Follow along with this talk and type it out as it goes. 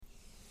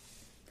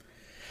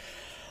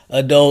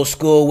Adult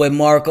School with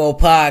Marco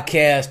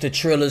podcast, the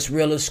trillest,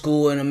 realest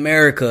school in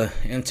America.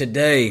 And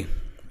today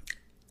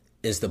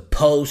is the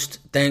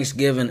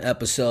post-Thanksgiving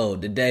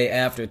episode, the day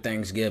after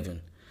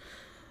Thanksgiving.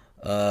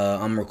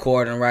 I'm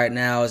recording right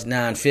now. It's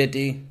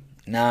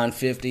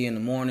 9:50 in the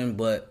morning,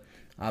 but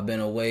I've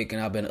been awake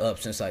and I've been up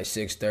since like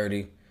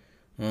 6:30.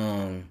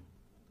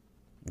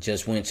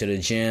 Just went to the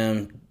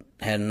gym,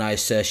 had a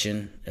nice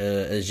session.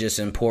 It's just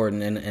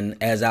important.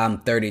 And as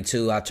I'm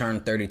 32, I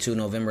turned 32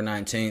 November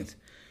 19th.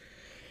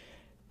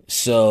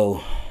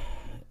 So,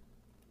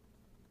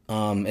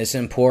 it's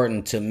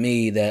important to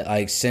me that,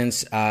 like,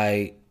 since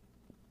I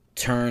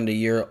turned a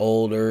year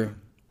older,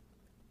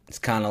 it's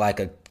kind of like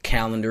a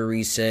calendar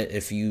reset.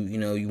 If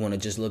you want to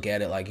just look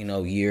at it like,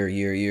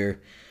 year.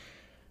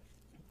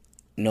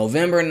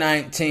 November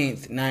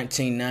 19th,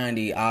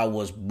 1990, I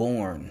was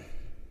born.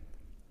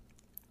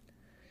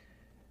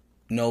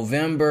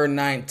 November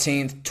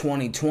 19th,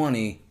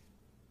 2020,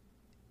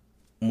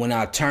 when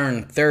I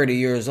turned 30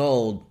 years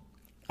old,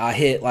 I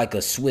hit like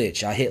a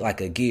switch. I hit like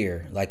a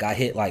gear. Like I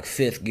hit like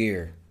fifth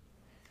gear.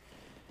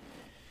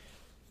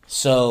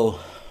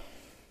 So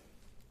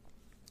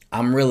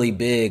I'm really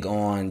big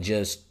on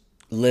just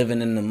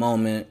living in the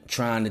moment,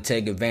 trying to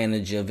take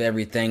advantage of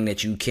everything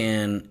that you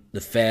can,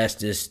 the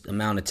fastest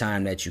amount of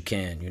time that you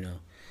can,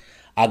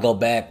 I go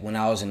back when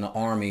I was in the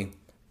Army,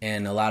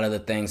 and a lot of the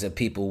things that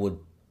people would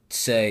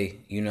say,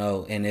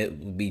 and it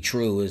would be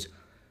true, is,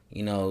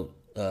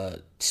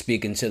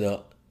 speaking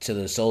to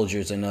the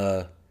soldiers,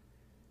 and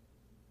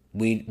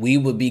we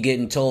would be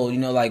getting told,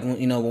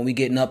 when we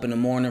getting up in the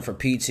morning for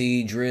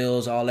PT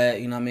drills, all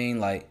that,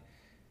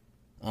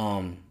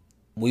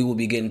 we would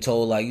be getting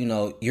told,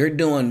 you're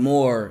doing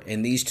more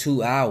in these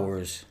 2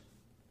 hours.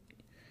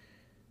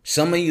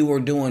 Some of you are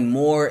doing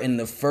more in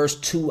the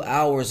first 2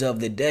 hours of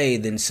the day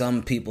than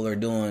some people are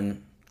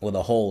doing with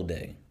a whole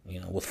day,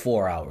 with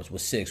 4 hours,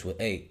 with 6,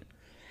 with 8.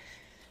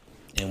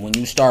 And when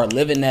you start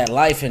living that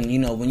life, and,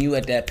 when you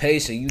at that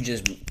pace, and you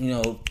just,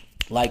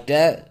 like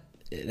that,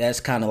 that's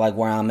kind of like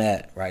where I'm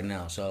at right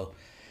now. So,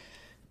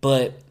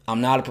 but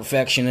I'm not a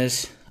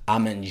perfectionist.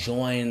 I'm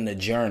enjoying the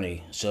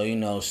journey.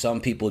 So,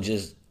 some people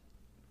just,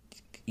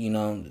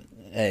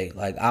 hey,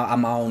 like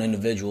I'm my own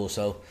individual.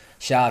 So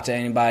shout out to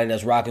anybody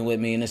that's rocking with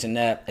me and this and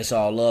that. It's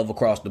all love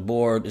across the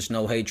board. There's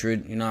no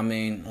hatred. You know what I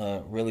mean?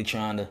 Really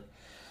trying to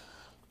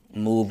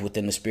move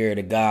within the spirit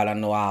of God. I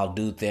know I'll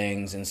do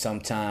things, and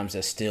sometimes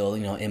that's still,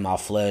 in my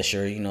flesh,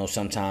 or,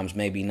 sometimes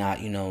maybe not,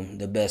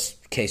 the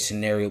best case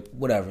scenario,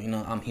 whatever,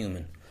 I'm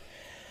human.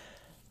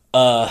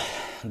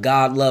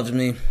 God loves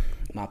me.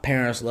 My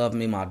parents love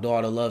me. My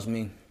daughter loves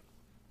me.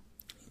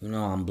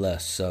 I'm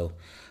blessed. So,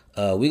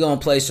 we're going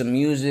to play some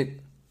music.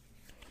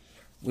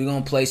 And we're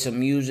going to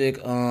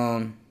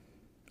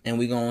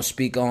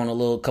speak on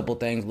a couple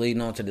things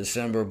leading on to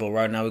December, but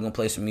right now we're going to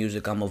play some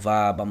music. I'm a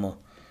vibe.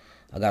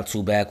 I got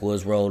 2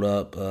 backwoods rolled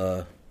up.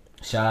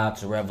 Shout out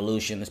to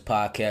Revolution. This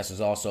podcast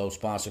is also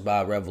sponsored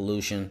by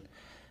Revolution.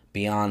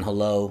 Beyond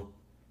Hello.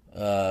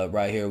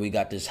 Right here we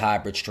got this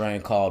hybrid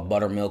strain called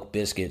Buttermilk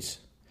Biscuits.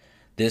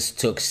 This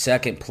took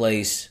second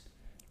place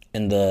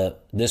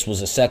this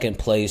was a second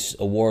place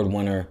award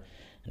winner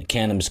in the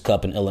Cannabis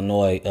Cup in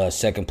Illinois.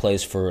 Second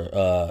place for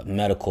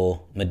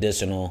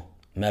medicinal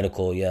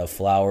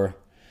flour.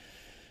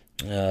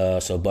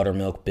 So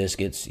buttermilk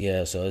biscuits,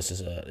 so this is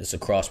it's a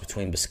cross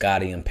between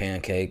biscotti and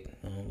pancake,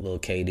 little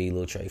KD,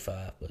 little Trey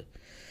 5, but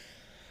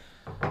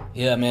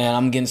yeah, man,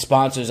 I'm getting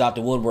sponsors out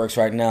the woodworks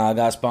right now. I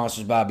got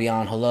sponsors by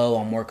Beyond Hello.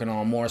 I'm working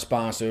on more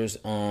sponsors.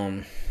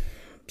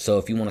 So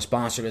if you want to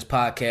sponsor this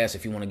podcast,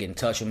 if you want to get in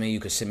touch with me, you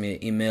can send me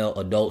an email,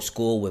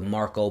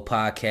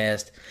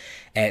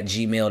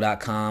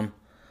 adultschoolwithmarcopodcast@gmail.com.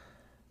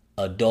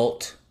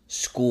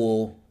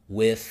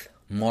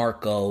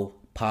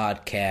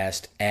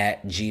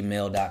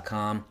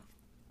 adultschoolwithmarcopodcast@gmail.com.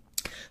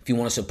 If you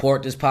want to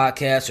support this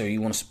podcast, or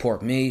you want to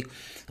support me,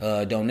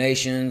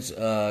 donations,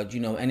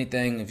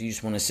 anything, if you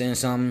just want to send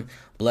something,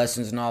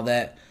 blessings and all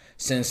that,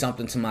 send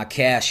something to my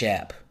Cash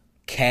App,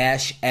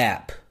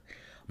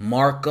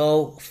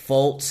 Marco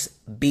Fultz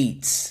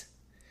Beats.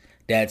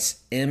 That's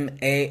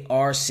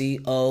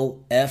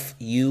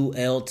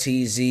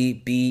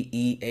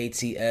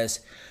MarcoFultzBeats.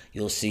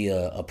 You'll see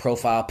a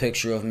profile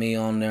picture of me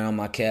on there on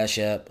my Cash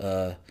App,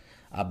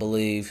 I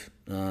believe.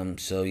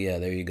 So yeah,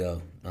 there you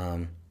go.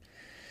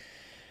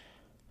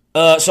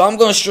 So I'm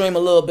going to stream a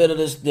little bit of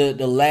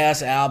the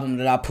last album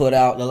that I put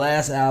out. The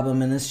last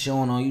album, and it's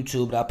showing on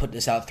YouTube, that I put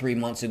this out 3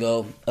 months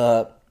ago.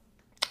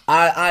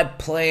 I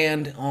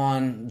planned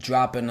on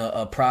dropping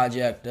a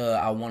project.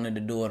 I wanted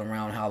to do it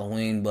around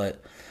Halloween,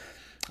 but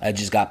I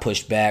just got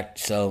pushed back,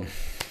 so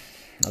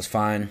that's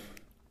fine.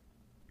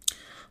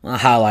 I'll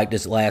highlight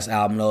this last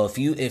album, though.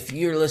 If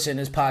you're listening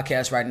to this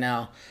podcast right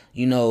now,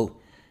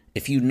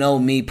 if you know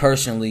me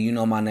personally,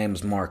 my name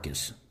is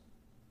Marcus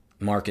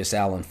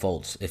Allen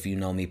Fultz, if you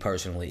know me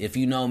personally. If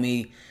you know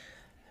me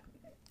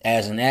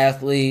as an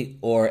athlete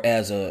or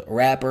as a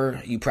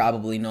rapper, you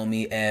probably know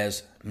me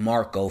as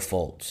Marco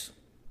Fultz.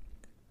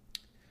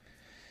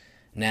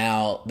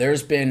 Now,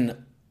 there's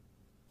been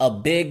a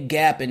big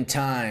gap in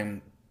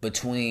time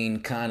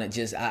between kind of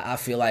just, I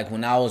feel like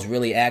when I was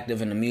really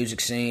active in the music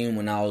scene,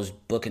 when I was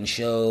booking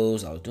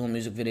shows, I was doing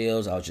music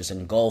videos, I was just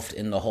engulfed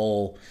in the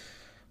whole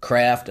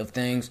craft of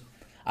things.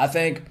 I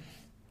think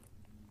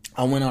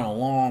I went on a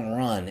long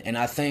run, and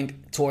I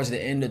think towards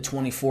the end of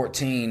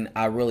 2014,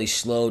 I really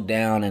slowed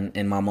down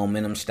and my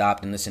momentum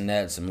stopped and this and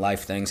that. Some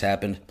life things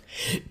happened.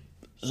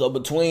 So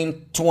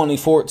between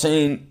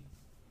 2014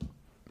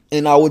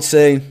 and I would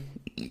say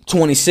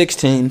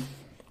 2016,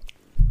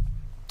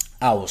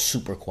 I was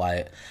super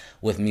quiet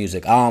with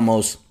music. I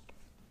almost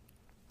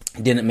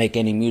didn't make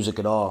any music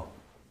at all.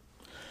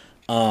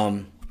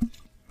 And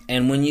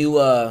when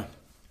you're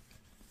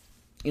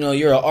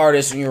an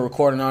artist and you're a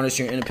recording artist,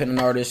 you're an independent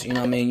artist, you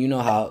know what I mean? You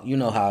know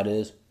how it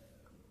is.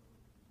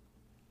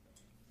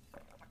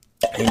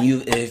 And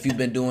if you've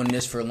been doing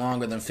this for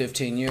longer than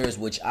 15 years,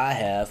 which I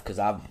have, because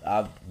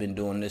I've been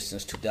doing this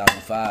since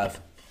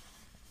 2005,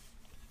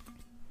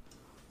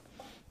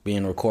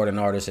 being a recording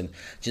artist and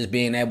just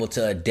being able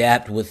to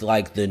adapt with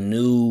like the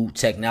new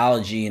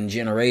technology and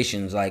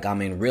generations. Like, I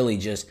mean, really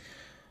just,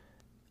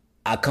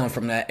 I come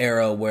from that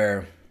era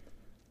where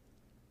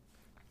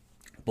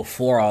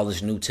before all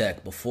this new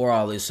tech, before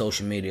all this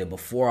social media,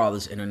 before all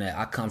this internet,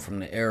 I come from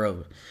the era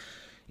of,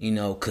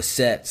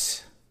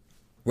 cassettes,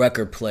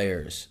 record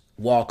players,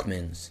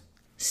 Walkmans,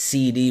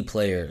 CD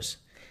players,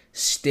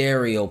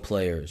 stereo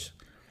players.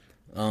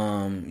 You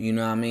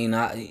know what I mean?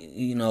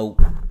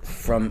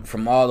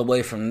 From all the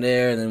way from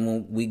there, and then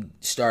when we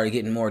started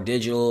getting more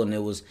digital, and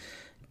it was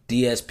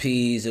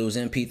DSPs, it was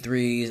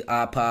MP3s,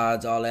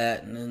 iPods, all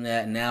that, and then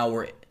that. Now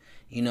we're,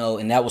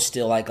 and that was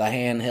still like a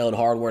handheld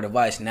hardware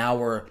device. Now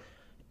we're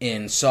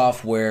in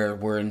software,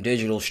 we're in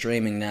digital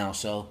streaming now.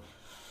 So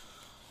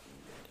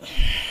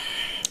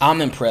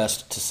I'm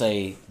impressed, to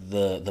say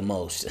the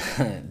most.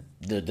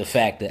 the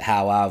fact that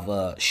how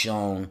I've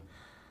shown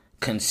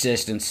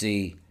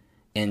consistency.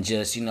 And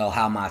just,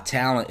 how my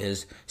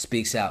talent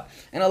speaks out.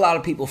 And a lot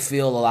of people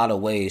feel a lot of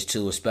ways,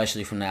 too,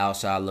 especially from the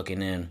outside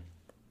looking in.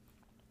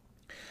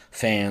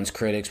 Fans,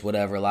 critics,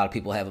 whatever. A lot of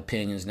people have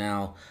opinions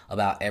now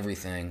about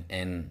everything.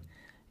 And,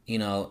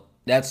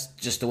 that's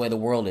just the way the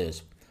world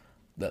is.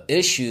 The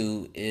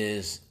issue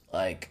is,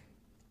 like,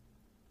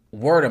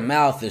 word of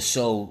mouth is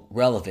so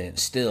relevant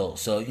still.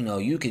 So,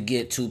 you could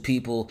get two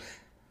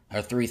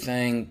or three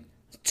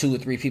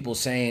people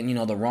saying,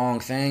 the wrong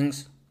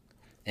things.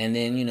 And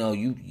then,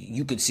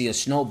 you could see a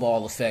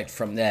snowball effect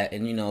from that.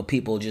 And,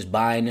 people just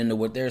buying into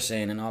what they're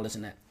saying and all this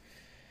and that.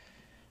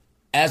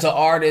 As an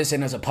artist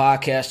and as a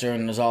podcaster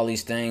and there's all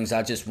these things,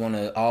 I just want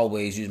to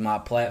always use my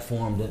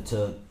platform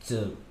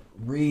to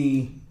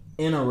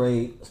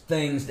reiterate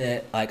things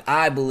that, like,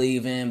 I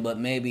believe in, but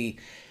maybe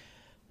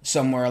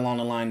somewhere along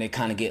the line they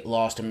kind of get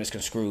lost or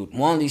misconstrued.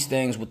 One of these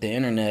things with the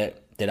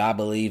internet that I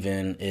believe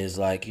in is,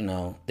 like,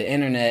 the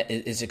internet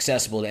is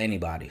accessible to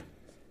anybody.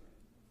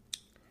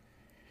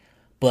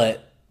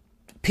 But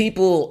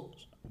people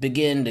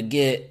begin to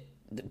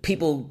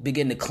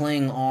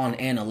cling on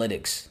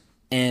analytics.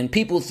 And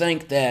people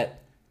think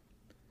that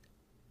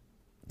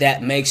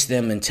makes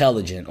them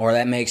intelligent or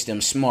that makes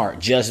them smart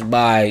just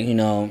by,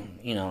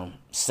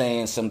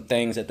 saying some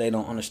things that they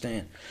don't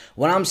understand.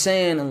 What I'm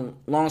saying,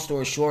 long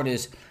story short,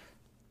 is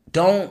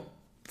don't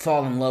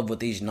fall in love with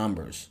these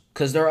numbers.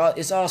 Because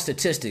it's all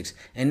statistics.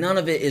 And none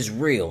of it is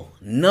real.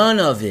 None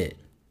of it.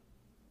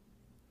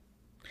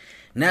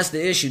 And that's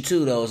the issue,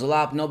 too, though. Is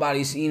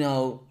nobody's,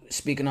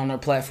 speaking on their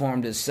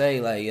platform to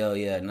say, like, yo,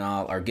 yeah,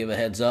 no, or give a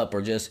heads up,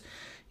 or just,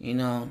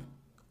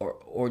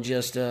 or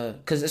just,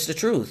 because it's the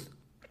truth.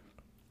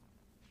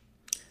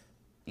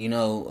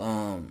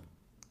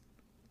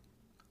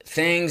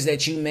 Things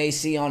that you may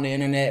see on the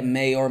internet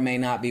may or may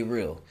not be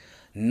real.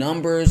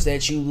 Numbers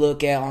that you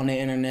look at on the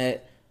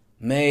internet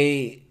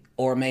may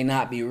or may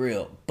not be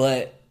real.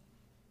 But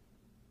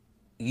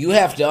you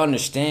have to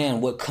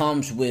understand what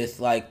comes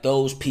with, like,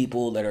 those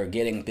people that are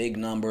getting big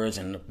numbers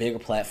and bigger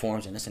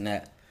platforms and this and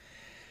that.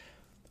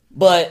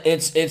 But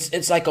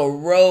it's like a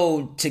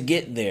road to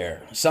get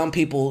there. Some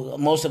people,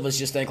 most of us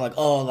just think like,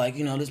 oh, like,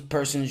 this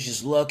person's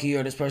just lucky,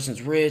 or this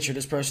person's rich, or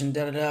this person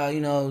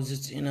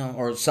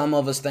or some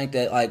of us think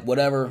that, like,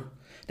 whatever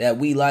that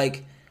we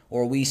like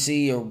or we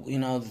see, or,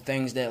 the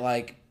things that,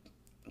 like,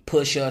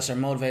 push us or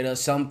motivate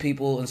us. Some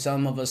people and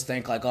some of us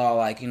think like, oh,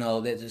 like,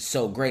 that's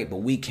so great, but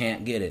we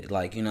can't get it.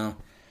 Like,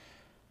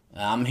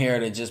 I'm here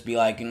to just be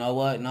like, you know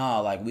what?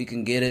 No, like, we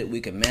can get it. We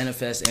can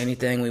manifest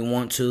anything we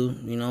want to.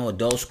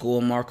 Adult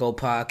School Marco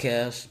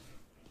podcast.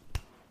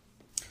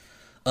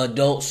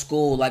 Adult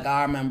School. Like,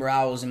 I remember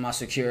I was in my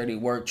security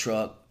work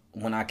truck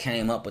when I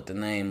came up with the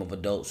name of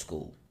Adult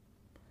School.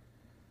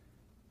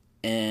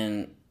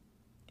 And,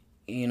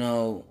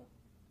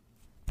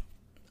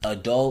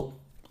 adult.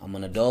 I'm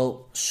an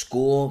adult.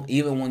 School,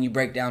 even when you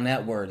break down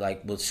that word,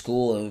 like with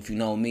school, if you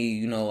know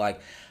me,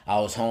 like, I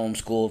was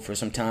homeschooled for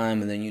some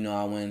time, and then,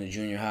 I went to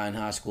junior high and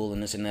high school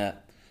and this and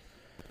that.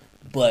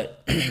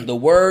 But the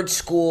word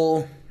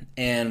school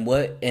and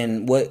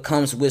what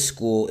comes with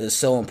school is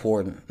so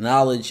important.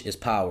 Knowledge is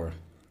power.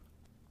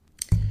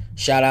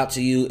 Shout out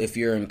to you if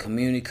you're in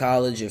community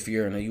college, if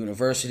you're in a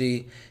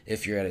university,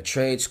 if you're at a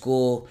trade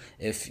school,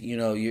 if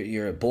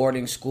you're at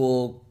boarding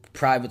school,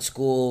 private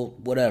school,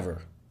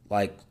 whatever.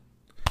 Like,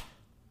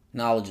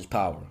 knowledge is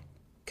power.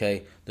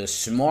 Okay? The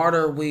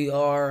smarter we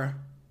are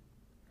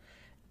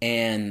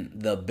and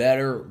the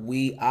better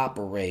we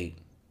operate,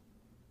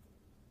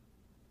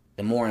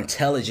 the more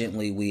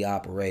intelligently we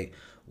operate,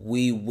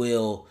 we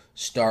will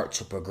start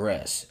to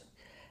progress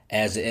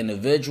as an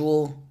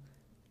individual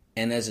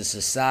and as a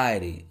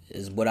society,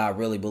 is what I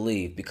really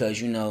believe.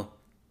 Because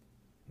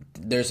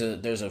there's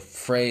a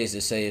phrase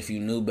that say, if you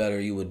knew better,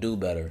 you would do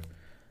better.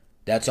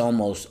 That's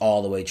almost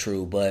all the way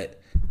true. But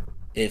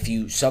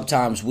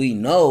sometimes we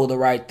know the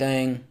right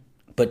thing,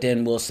 but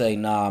then we'll say,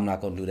 nah, I'm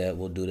not gonna do that,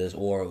 we'll do this.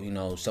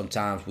 Or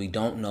sometimes we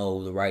don't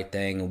know the right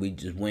thing and we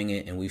just wing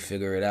it and we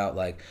figure it out,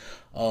 like,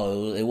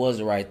 oh, it was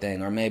the right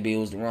thing, or maybe it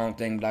was the wrong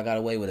thing, but I got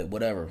away with it,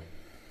 whatever.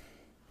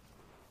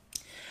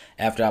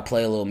 After I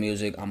play a little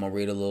music, I'm going to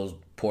read a little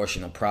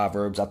portion of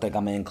Proverbs. I think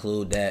I'm going to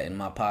include that in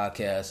my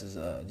podcast. Is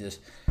just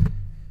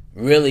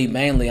really,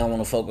 mainly, I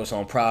want to focus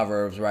on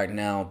Proverbs right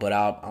now, but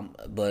I'm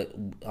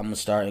going to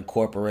start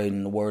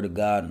incorporating the Word of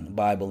God and the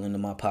Bible into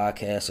my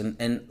podcast.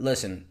 And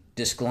listen,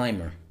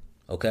 disclaimer,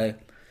 okay?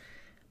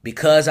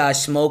 Because I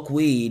smoke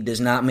weed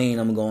does not mean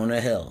I'm going to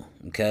hell,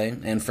 okay?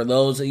 And for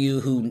those of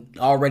you who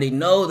already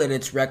know that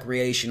it's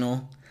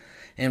recreational,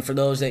 and for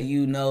those that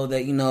know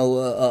that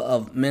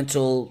of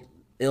mental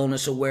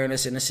illness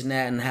awareness and this and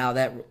that, and how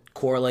that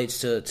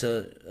correlates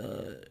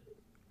to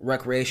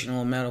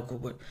recreational and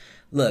medical.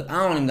 Look,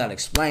 I don't even got to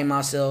explain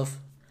myself.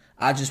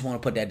 I just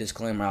want to put that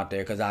disclaimer out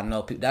there because I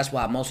know people. That's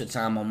why most of the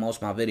time on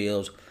most of my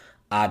videos,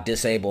 I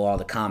disable all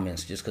the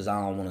comments just because I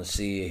don't want to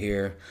see or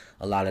hear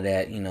a lot of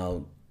that,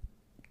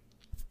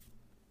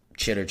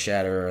 chitter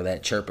chatter or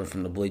that chirping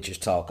from the bleachers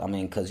talk. I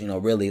mean, because,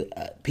 really,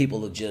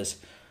 people are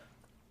just,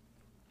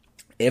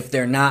 if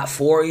they're not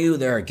for you,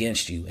 they're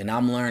against you. And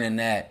I'm learning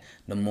that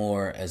the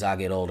more as I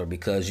get older,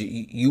 because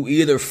you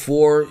either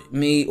for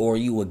me or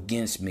you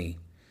against me.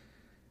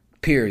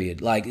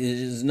 Period. Like,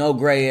 there's no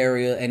gray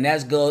area, and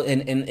that's go.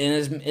 And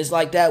it's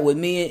like that with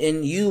me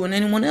and you and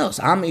anyone else.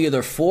 I'm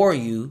either for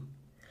you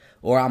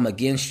or I'm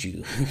against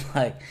you.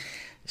 But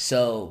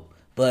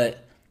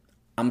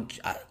I want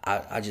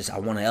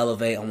to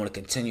elevate. I want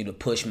to continue to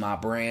push my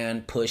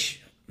brand, push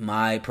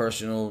my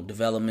personal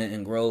development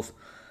and growth,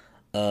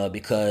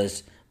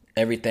 because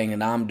everything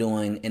that I'm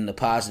doing in the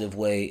positive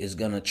way is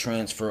going to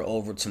transfer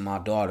over to my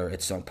daughter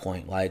at some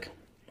point. Like,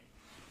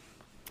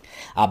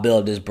 I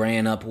build this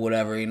brand up or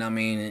whatever, you know what I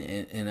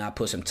mean? And I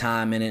put some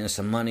time in it and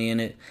some money in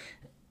it.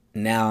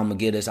 Now I'm going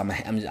to get this, I'm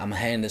going to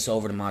hand this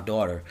over to my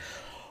daughter.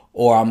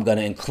 Or I'm going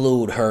to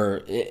include her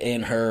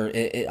in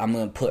I'm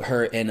going to put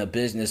her in a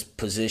business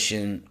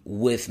position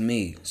with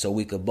me so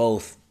we could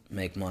both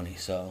make money.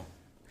 So,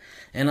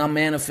 and I'm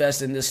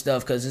manifesting this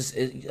stuff because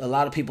a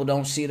lot of people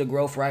don't see the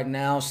growth right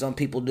now. Some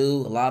people do.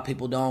 A lot of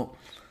people don't.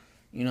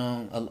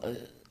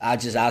 I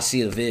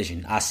see the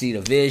vision. I see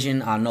the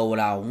vision. I know what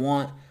I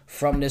want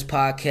from this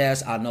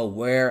podcast. I know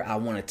where I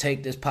want to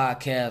take this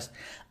podcast.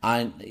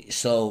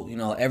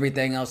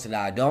 Everything else that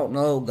I don't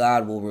know,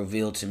 God will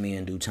reveal to me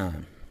in due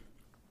time.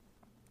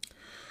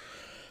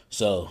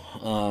 So,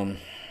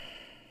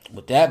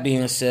 with that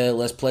being said,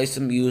 let's play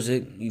some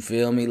music. You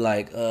feel me?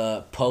 Like,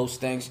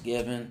 post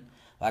Thanksgiving.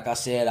 Like I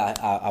said,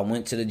 I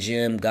went to the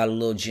gym, got a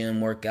little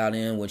gym workout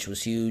in, which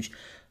was huge.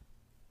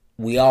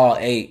 We all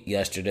ate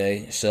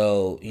yesterday,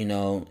 so,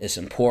 it's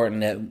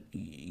important that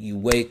you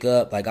wake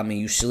up.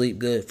 You sleep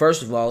good.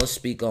 First of all, let's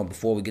speak on,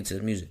 before we get to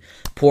the music,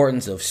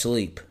 importance of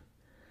sleep.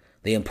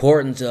 The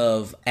importance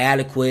of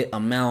adequate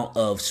amount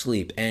of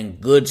sleep and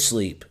good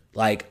sleep.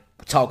 Like,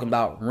 talking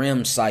about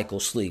REM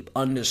cycle sleep,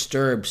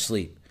 undisturbed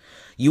sleep.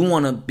 You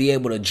want to be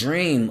able to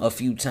dream a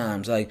few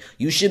times. Like,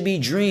 you should be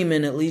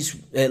dreaming at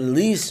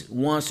least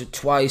once or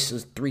twice or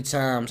 3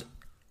 times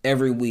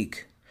every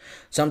week.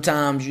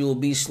 Sometimes you'll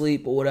be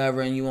asleep or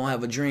whatever and you won't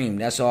have a dream.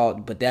 That's all.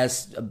 But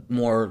that's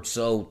more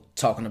so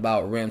talking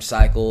about REM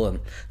cycle and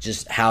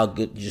just how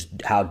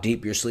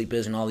deep your sleep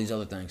is and all these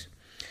other things.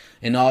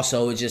 And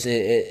also,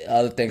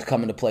 other things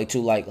come into play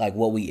too, like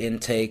what we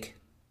intake,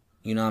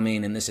 you know what I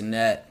mean, and this and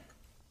that.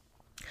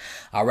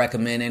 I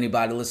recommend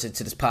anybody listening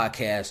to this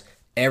podcast,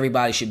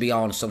 everybody should be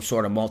on some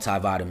sort of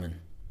multivitamin,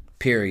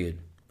 period.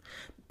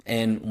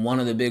 And one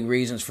of the big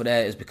reasons for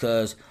that is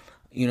because,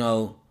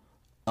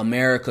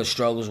 America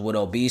struggles with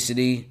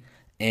obesity,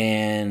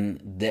 and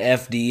the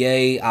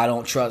FDA, I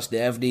don't trust the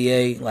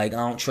FDA. Like, I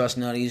don't trust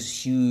none of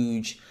these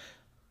huge,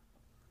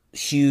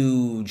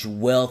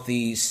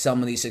 wealthy,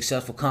 some of these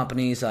successful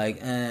companies. Like,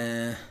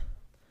 it's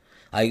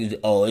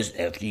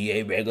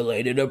FDA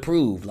regulated,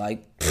 approved.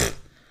 Like,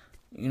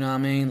 you know what I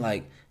mean?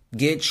 Like,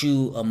 get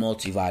you a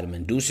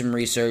multivitamin. Do some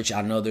research.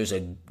 I know there's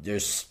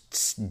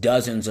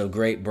dozens of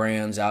great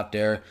brands out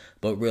there,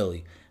 but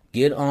really,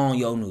 get on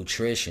your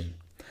nutrition.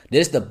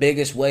 This is the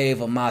biggest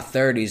wave of my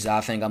 30s I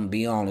think I'm going to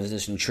be on, is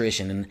this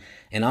nutrition.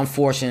 And I'm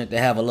fortunate to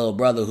have a little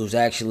brother who's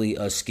actually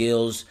a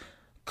skills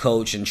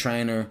coach and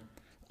trainer.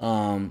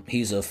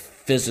 He's a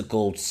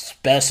physical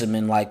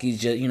specimen. Like,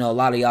 he's just, a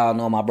lot of y'all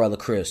know my brother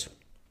Chris.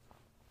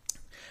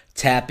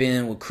 Tap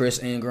in with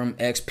Chris Ingram,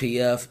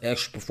 XPF,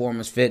 Extra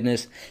Performance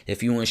Fitness.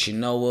 If you in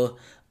Shinoa,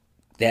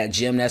 that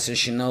gym that's in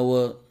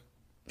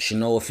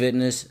Shinoa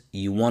Fitness,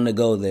 you want to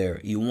go there.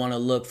 You want to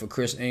look for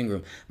Chris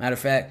Ingram. Matter of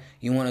fact,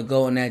 you want to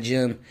go in that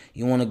gym.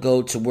 You want to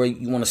go to where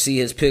you want to see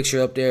his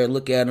picture up there,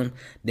 look at him.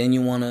 Then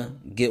you want to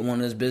get one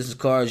of his business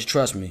cards.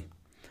 Trust me.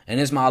 And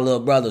it's my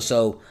little brother.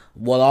 So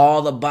with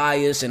all the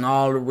bias and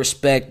all the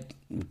respect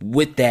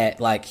with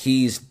that, like,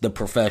 he's the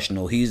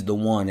professional. He's the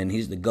one, and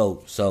he's the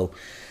GOAT. So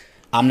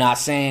I'm not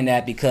saying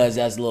that because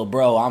as a little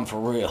bro, I'm for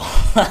real.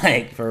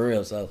 Like, for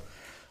real. So,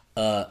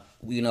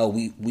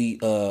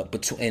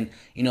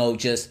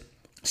 just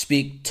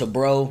speak to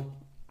bro.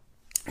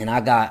 And I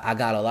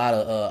got a lot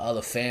of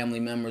other family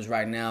members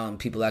right now, and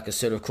people I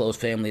consider close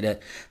family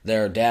that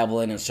they're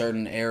dabbling in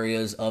certain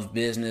areas of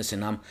business,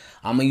 and I'm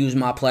gonna use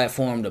my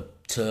platform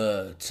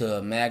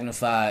to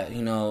magnify,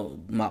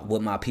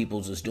 what my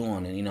peoples is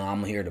doing, and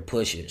I'm here to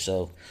push it.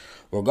 So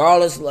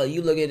regardless, like,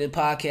 you look at the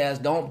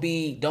podcast, don't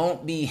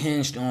be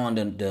hinged on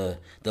the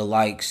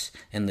likes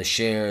and the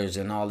shares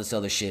and all this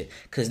other shit,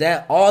 because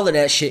all of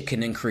that shit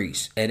can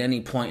increase at any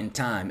point in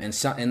time, and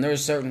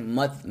there's certain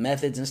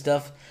methods and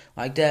stuff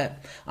like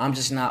that. I'm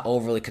just not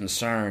overly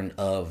concerned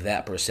of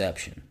that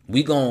perception.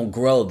 We gonna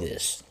grow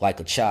this like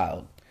a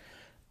child.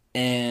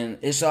 And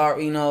it's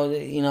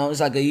it's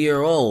like a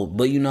year old,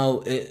 but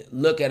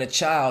look at a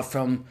child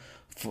from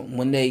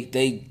when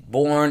they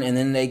born, and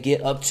then they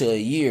get up to a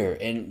year,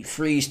 and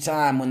freeze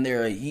time when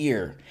they're a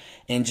year,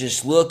 and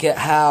just look at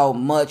how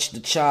much the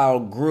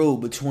child grew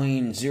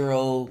between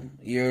 0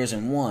 years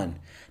and 1.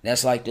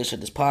 That's like this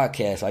with this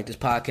podcast. Like, this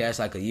podcast,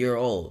 like a year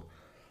old.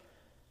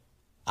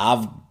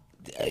 I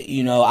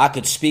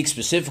could speak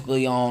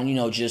specifically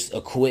on, just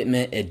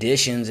equipment,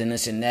 additions, and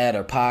this and that,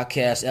 or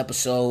podcast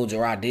episodes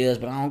or ideas,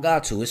 but I don't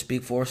got to. It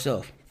speak for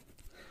itself.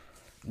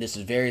 This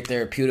is very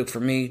therapeutic for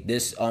me.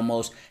 This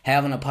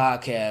having a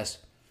podcast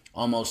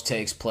almost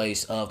takes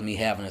place of me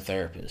having a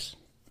therapist.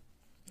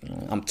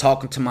 I'm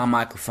talking to my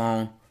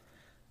microphone,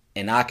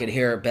 and I could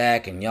hear it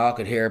back, and y'all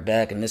could hear it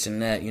back, and this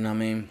and that, you know what I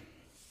mean?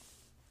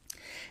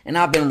 And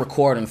I've been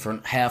recording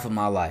for half of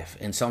my life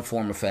in some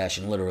form or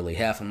fashion, literally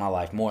half of my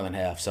life, more than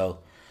half. So,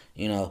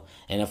 and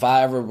if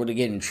I ever were to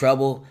get in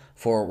trouble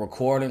for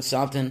recording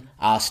something,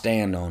 I'll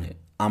stand on it.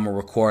 I'm a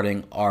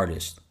recording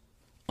artist.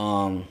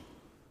 I'm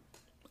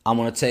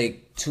going to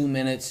take 2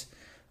 minutes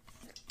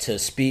to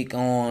speak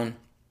on.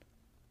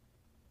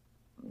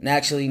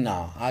 Actually,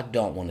 no, I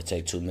don't want to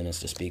take 2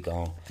 minutes to speak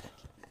on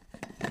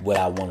what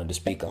I wanted to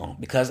speak on,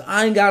 because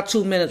I ain't got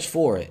 2 minutes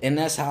for it, and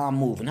that's how I'm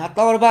moving. I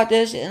thought about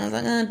that shit, and I was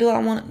like, do I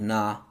want it?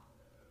 Nah.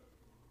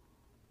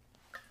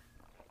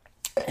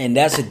 And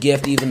that's a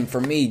gift even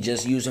for me,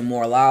 just using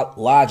more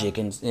logic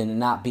and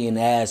not being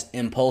as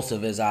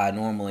impulsive as I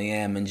normally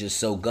am, and just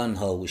so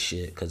gun-ho with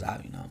shit, because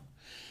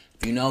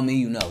if you know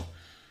me,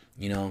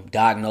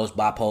 diagnosed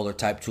bipolar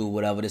type 2,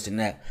 whatever, this and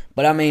that.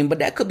 But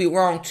that could be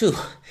wrong too.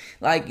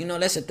 Like,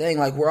 that's the thing,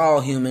 like, we're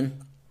all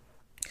human.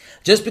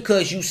 Just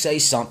because you say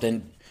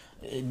something,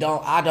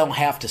 I don't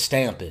have to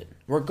stamp it,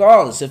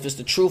 regardless if it's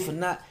the truth or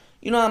not.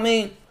 You know what I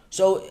mean?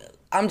 So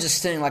I'm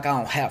just saying, like, I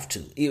don't have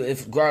to.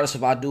 Regardless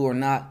if I do or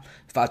not,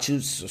 if I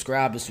choose to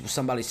subscribe to what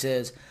somebody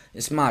says,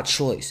 it's my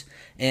choice.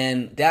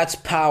 And that's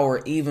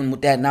power. Even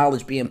with that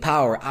knowledge being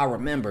power, I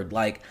remembered,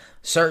 like,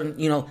 certain,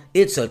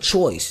 it's a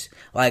choice.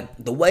 Like,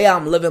 the way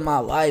I'm living my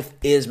life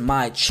is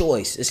my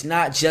choice. It's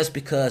not just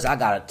because I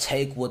gotta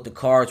take what the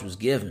cards was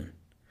given.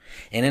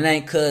 And it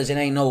ain't because it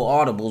ain't no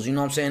audibles, you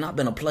know what I'm saying? I've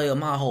been a player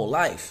my whole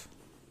life.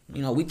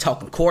 We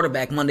talking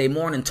quarterback Monday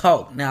morning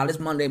talk. Now, this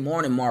Monday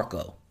morning,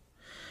 Marco.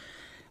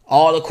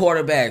 All the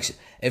quarterbacks,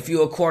 if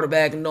you're a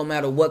quarterback, no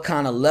matter what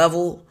kind of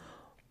level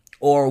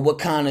or what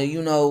kind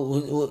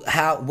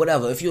of,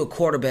 whatever. If you're a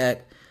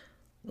quarterback,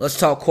 let's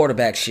talk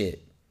quarterback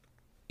shit.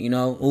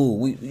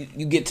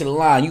 You get to the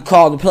line, you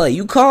call the play.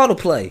 You call the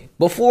play.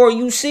 Before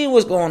you see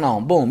what's going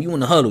on, boom, you in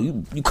the huddle.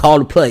 You call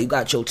the play. You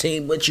got your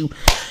team with you.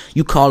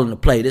 You calling the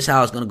play. This is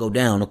how it's going to go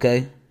down,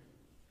 okay?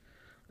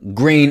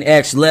 Green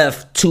X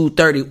left,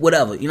 230,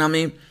 whatever. You know what I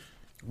mean?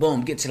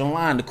 Boom, get to the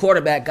line. The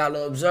quarterback got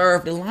to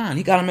observe the line.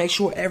 He got to make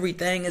sure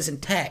everything is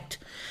intact.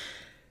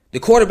 The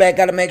quarterback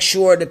got to make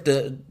sure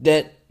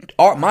that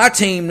my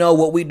team know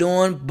what we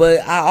doing, but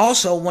I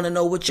also want to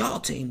know what y'all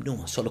team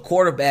doing. So the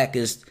quarterback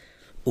is,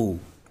 boom,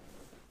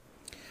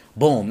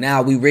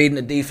 now we reading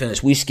the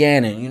defense. We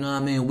scanning, you know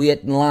what I mean? We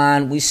at the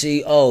line. We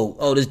see,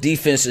 this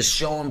defense is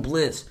showing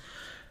blitz.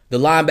 The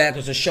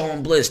linebackers are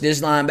showing blitz.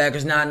 This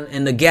linebacker's not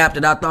in the gap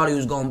that I thought he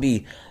was going to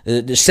be.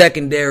 The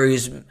secondary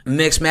is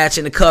mixed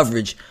matching the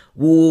coverage.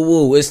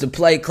 Woo. It's the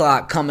play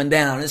clock coming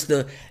down. It's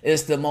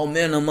the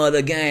momentum of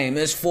the game.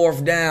 It's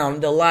fourth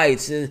down. The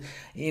lights. The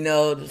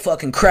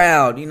fucking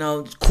crowd. You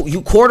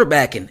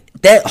quarterbacking.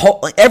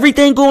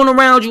 Everything going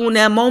around you in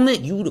that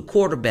moment, you the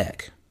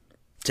quarterback.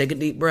 Take a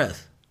deep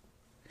breath.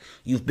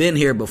 You've been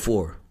here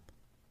before.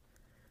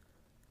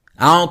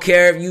 I don't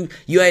care if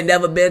you ain't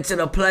never been to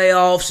the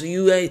playoffs,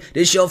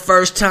 this your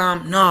first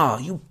time. No,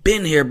 you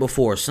been here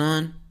before,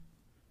 son.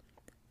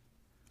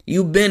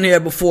 You been here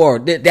before.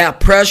 That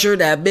pressure,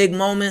 that big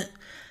moment,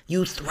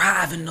 you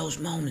thrive in those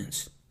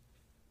moments.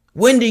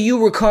 When do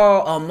you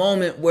recall a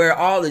moment where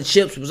all the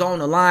chips was on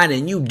the line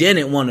and you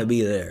didn't want to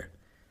be there?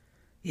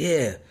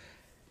 Yeah.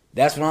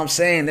 That's what I'm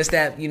saying.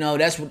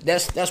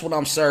 That's what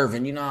I'm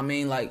serving. You know what I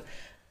mean? Like,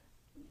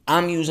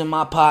 I'm using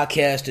my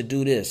podcast to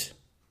do this.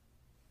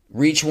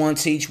 Reach one,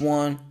 teach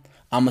one.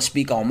 I'm going to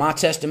speak on my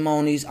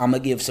testimonies. I'm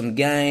going to give some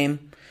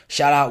game.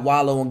 Shout out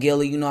Wallow and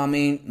Gilly, you know what I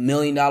mean? $1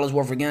 million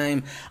worth of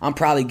game. I'm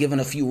probably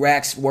giving a few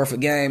racks worth of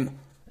game,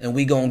 and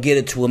we going to get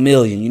it to 1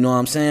 million. You know what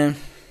I'm saying?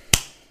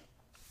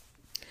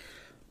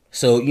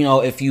 So,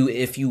 if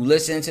you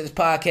listen to this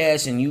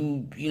podcast and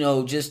you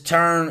just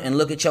turn and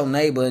look at your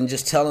neighbor and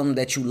just tell them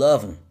that you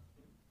love them.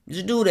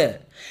 Just do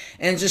that.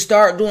 And just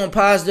start doing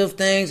positive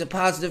things and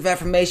positive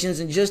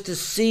affirmations and just to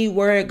see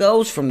where it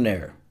goes from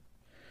there.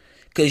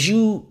 Because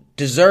you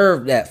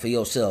deserve that for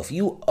yourself.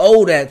 You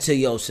owe that to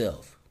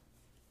yourself.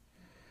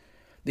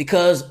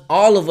 Because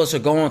all of us are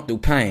going through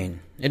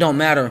pain. It don't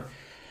matter.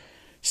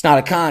 It's not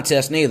a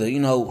contest neither.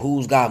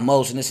 Who's got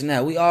most and this and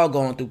that. We all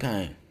going through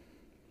pain.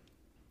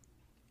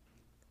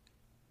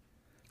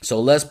 So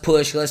let's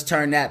push. Let's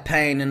turn that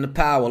pain into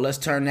power. Let's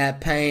turn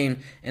that pain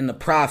into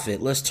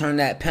profit. Let's turn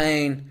that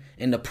pain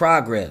into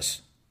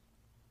progress.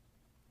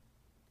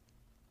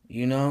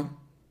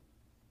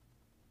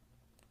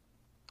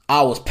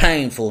 I was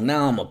painful.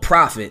 Now I'm a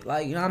prophet.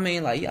 Like, you know what I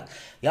mean? Like,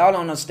 y'all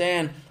don't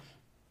understand.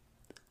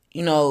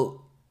 Y'all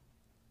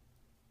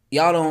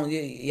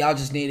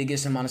just need to get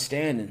some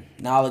understanding.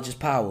 Knowledge is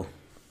power.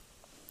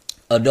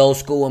 Adult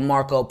School and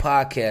Marco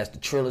podcast, the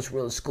trillest,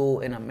 realest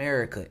school in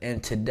America.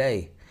 And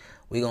today,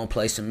 we're going to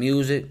play some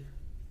music.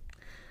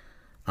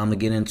 I'm going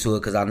to get into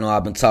it because I know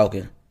I've been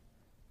talking.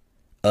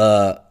 We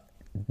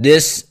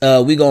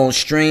going to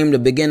stream the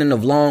beginning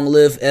of Long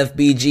Live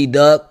FBG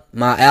Duck.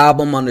 My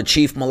album under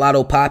Chief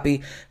Mulatto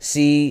Papi,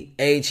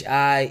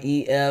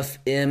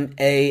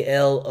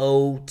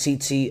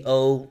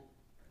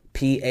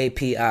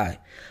 ChiefMalottoPapi.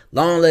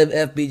 Long live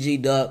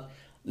FBG Duck.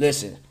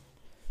 Listen,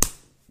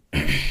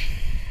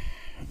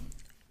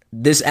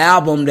 this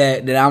album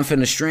that I'm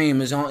finna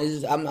stream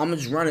I'm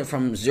just running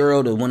from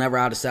 0 to whenever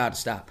I decide to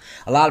stop.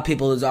 A lot of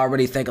people is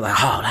already thinking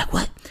like, oh, like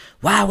what?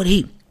 Why would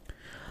he?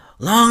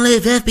 Long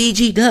live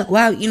FBG Duck.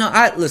 Why?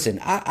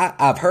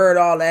 I've heard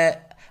all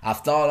that.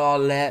 I've thought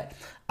all of that.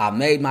 I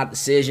made my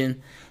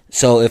decision.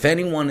 So if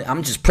anyone,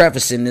 I'm just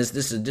prefacing this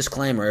is a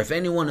disclaimer. If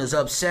anyone is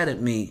upset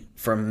at me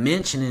for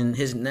mentioning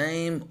his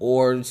name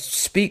or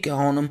speaking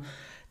on him,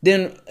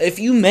 then if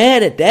you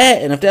mad at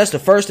that, and if that's the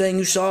first thing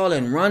you saw,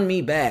 then run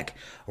me back.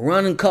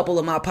 Run a couple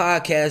of my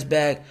podcasts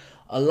back.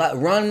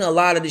 Run a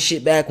lot of the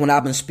shit back when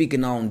I've been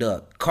speaking on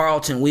Duck.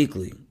 Carlton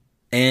Weekly.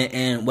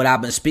 And what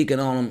I've been speaking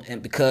on him,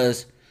 and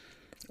because,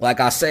 like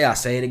I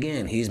say it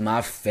again, he's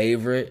my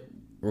favorite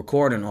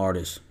recording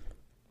artist.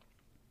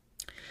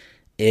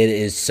 It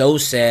is so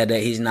sad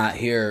that he's not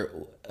here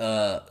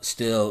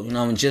still,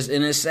 and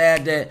it's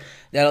sad that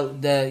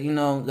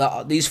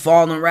these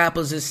fallen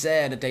rappers, it's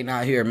sad that they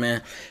not here,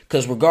 man.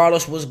 Because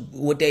regardless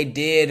what they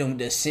did and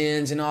the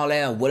sins and all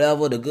that,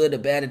 whatever, the good, the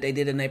bad that they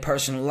did in their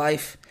personal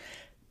life,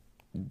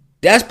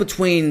 that's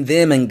between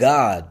them and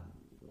God.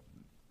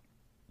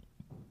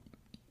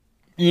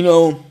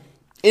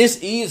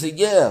 It's easy,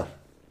 yeah.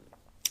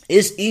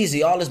 It's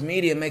easy. All this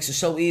media makes it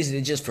so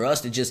easy for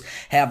us to just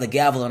have the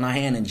gavel in our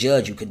hand and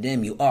judge you,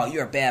 condemn you. Oh,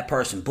 you're a bad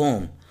person.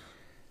 Boom.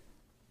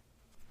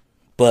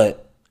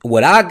 But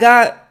what I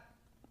got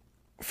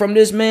from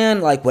this man,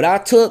 like what I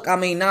took,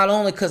 not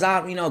only because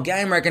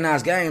game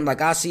recognized game.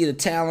 Like I see the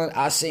talent.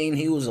 I seen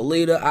he was a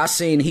leader. I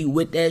seen he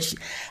with that shit.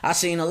 I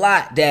seen a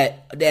lot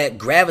that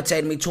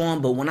gravitated me to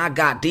him. But when I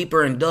got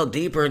deeper and dug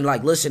deeper and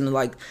like listened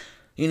to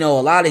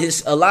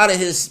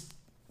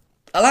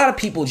a lot of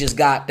people just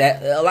got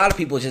that. A lot of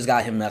people just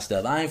got him messed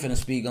up. I ain't finna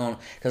speak on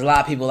because a lot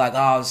of people like,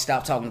 oh,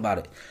 stop talking about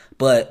it.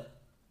 But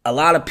a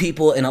lot of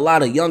people and a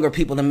lot of younger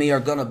people than me are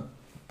gonna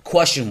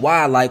question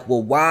why. Like,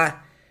 well, why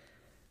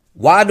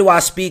do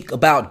I speak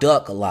about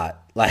Duck a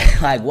lot?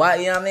 Like why?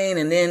 You know what I mean?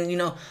 And then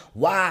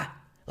why?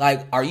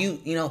 Like, are you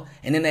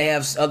And then they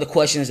have other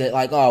questions that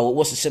like, oh, well,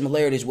 what's the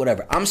similarities?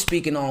 Whatever. I'm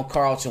speaking on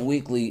Carlton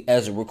Weekly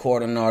as a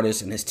recording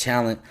artist and his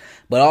talent,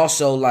 but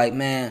also like,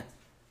 man.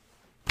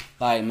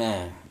 And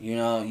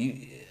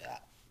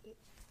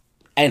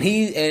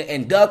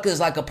Duck is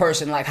like a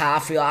person like how I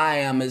feel I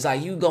am. Is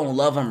like you gonna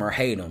love him or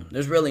hate him.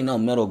 There's really no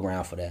middle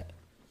ground for that.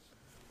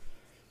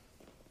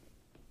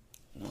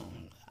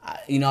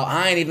 I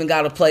ain't even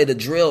got to play the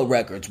drill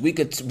records. We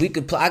could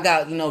play. I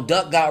got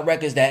Duck got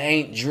records that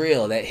ain't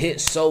drill that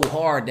hit so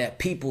hard that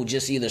people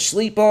just either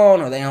sleep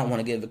on or they don't want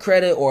to give it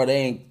credit or they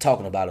ain't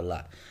talking about it a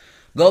lot.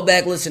 Go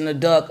back listen to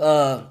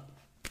Duck.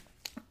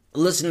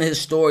 Listen to his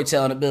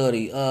storytelling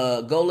ability.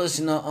 Go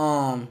listen to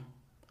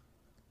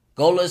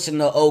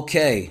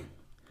OK.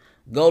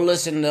 Go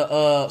listen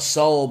to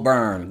Soul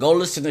Burn. Go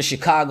listen to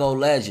Chicago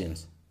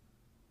Legends.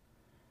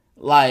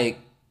 Like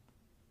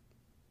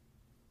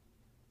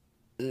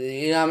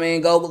You know what I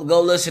mean?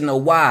 Go listen to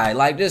Why.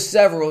 Like, there's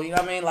several, you know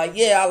what I mean? Like,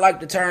 yeah, I like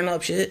the turn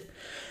up shit.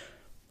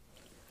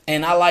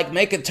 And I like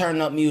making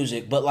turn up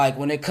music, but like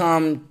when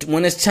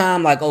it's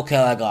time, like,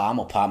 okay, like, oh, I'm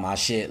gonna pop my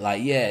shit.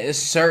 Like, yeah,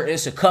 it's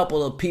a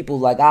couple of people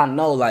like I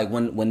know, like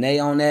when they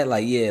on that,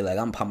 like, yeah, like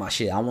I'm gonna pop my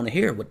shit. I want to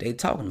hear what they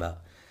talking about.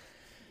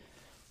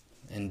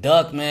 And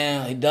Duck,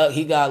 man,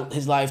 he got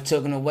his life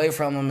taken away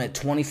from him at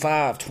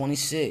 25,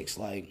 26.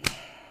 Like,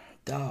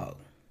 dog,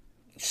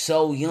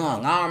 so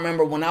young. I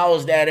remember when I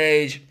was that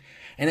age,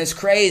 and it's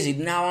crazy.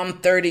 Now I'm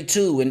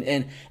 32,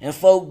 and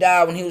folk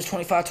died when he was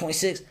 25,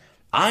 26.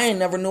 I ain't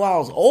never knew I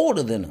was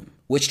older than him,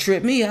 which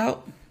tripped me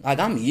out. Like,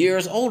 I'm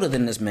years older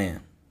than this man.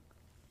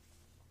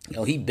 You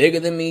know, he bigger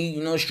than me,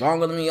 you know,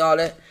 stronger than me, all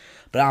that.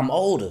 But I'm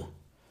older.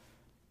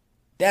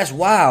 That's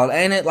wild,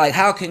 ain't it? Like,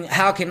 how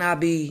can I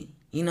be,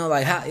 you know,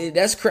 like,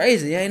 that's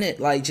crazy, ain't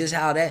it? Like, just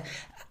how that,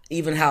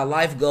 even how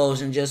life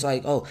goes, and just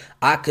like, oh,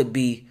 I could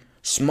be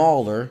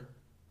smaller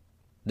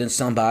than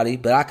somebody,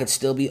 but I could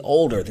still be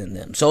older than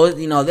them. So,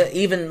 you know,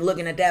 even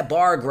looking at that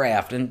bar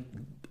graph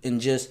and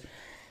just,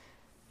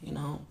 you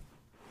know,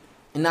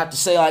 and not to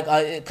say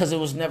like, because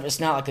it's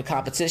not like a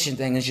competition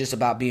thing. It's just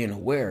about being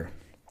aware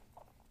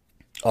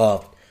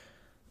of,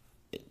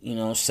 you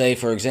know, say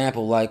for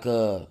example, like,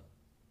 you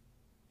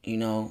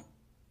know,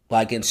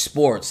 like in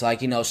sports,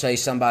 like, you know, say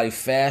somebody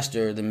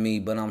faster than me,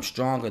 but I'm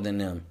stronger than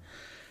them.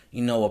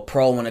 You know, a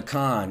pro and a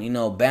con, you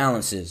know,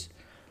 balances.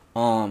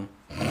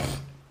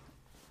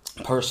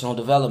 Personal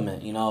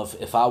development, you know,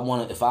 if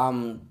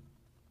I'm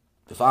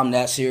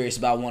that serious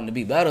about wanting to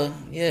be better,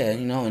 yeah,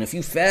 you know, and if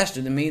you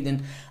faster than me,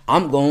 then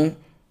I'm gonna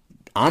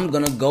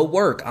go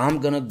work. I'm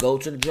gonna go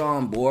to the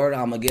drawing board.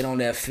 I'm gonna get on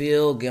that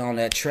field, get on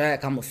that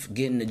track. I'm gonna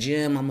get in the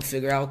gym. I'm gonna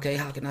figure out, okay,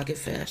 how can I get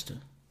faster?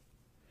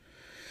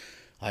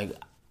 Like,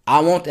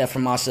 I want that for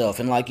myself,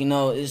 and like, you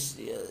know, it's,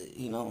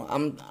 you know,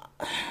 I'm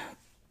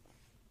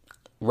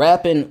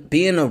rapping.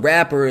 Being a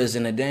rapper is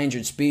an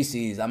endangered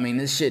species. I mean,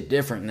 this shit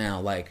different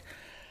now. Like,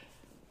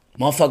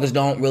 motherfuckers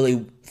don't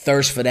really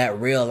thirst for that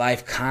real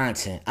life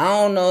content. I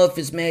don't know if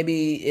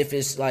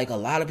it's like a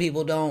lot of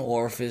people don't,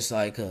 or if it's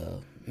like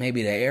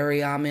maybe the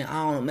area I'm in.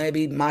 I don't know.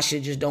 Maybe my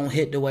shit just don't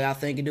hit the way I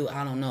think it do.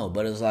 I don't know.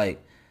 But it's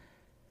like,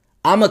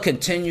 I'm going to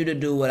continue to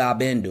do what I've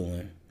been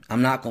doing.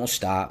 I'm not going to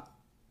stop.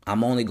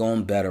 I'm only going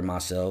to better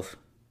myself.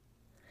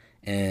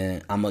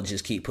 And I'm going to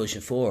just keep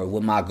pushing forward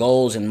with my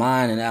goals in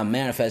mind. And I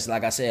manifest,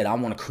 like I said, I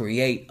want to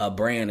create a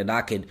brand that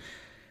I could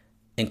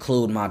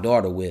include my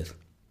daughter with.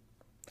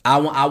 I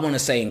want to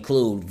say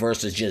include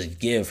versus just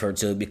give her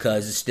to,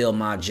 because it's still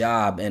my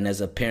job. And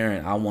as a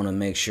parent, I want to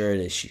make sure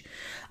that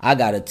I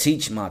got to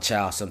teach my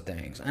child some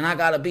things. And I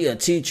got to be a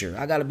teacher.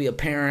 I got to be a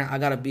parent. I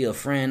got to be a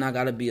friend. I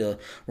got to be a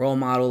role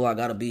model. I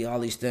got to be all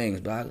these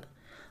things. But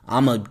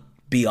I'm going to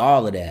be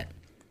all of that.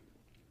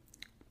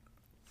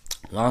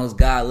 As long as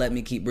God let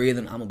me keep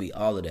breathing, I'm going to be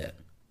all of that.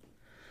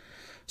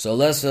 So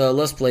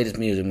let's play this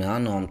music, man. I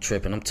know I'm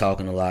tripping. I'm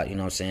talking a lot, you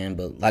know what I'm saying?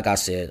 But like I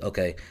said,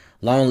 okay.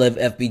 Long live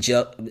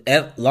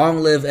FBG.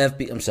 Long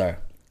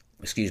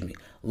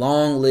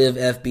live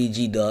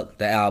FBG Duck,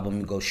 the album.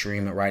 You go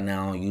stream it right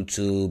now on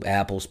YouTube,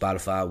 Apple,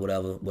 Spotify,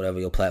 whatever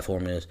your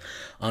platform is,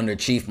 under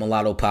Chief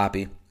Mulatto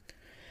Poppy.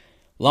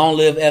 Long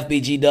live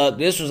FBG Duck.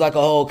 This was like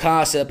a whole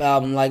concept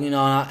album. Like, you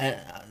know,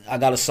 I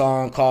got a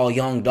song called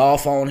Young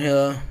Dolph on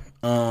here.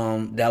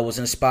 That was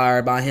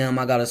inspired by him.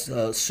 I got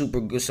a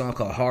super good song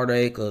called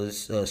Heartache, a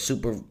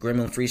super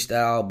Gremlin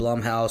freestyle,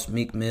 Blumhouse,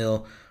 Meek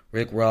Mill,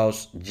 Rick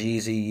Ross,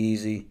 Jeezy,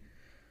 Yeezy,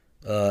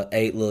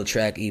 8 little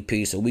track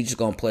EP. So we just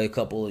gonna play a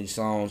couple of these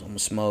songs. I'm gonna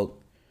smoke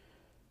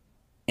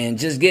and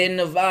just get in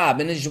the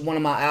vibe. And this is one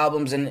of my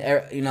albums, and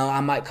you know,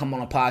 I might come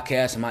on a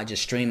podcast. I might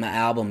just stream my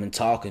album and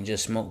talk and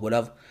just smoke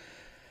whatever.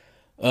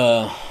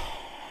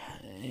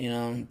 You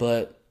know,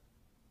 but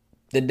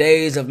the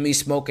days of me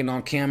smoking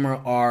on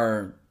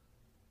camera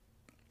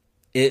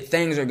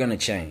things are gonna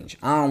change.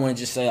 I don't want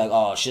to just say like,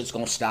 oh, shit's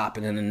gonna stop,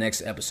 and then the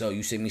next episode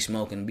you see me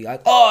smoking and be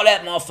like, oh,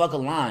 that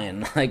motherfucker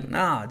lying. Like,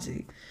 nah,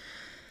 G.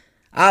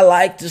 I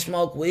like to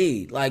smoke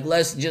weed. Like,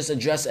 let's just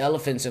address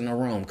elephants in the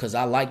room, because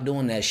I like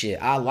doing that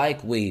shit. I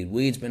like weed.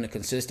 Weed's been a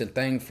consistent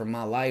thing for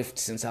my life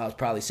since I was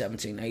probably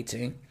 17,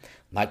 18.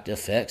 Like the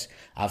effects.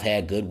 I've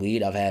had good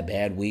weed. I've had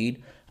bad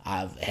weed.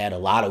 I've had a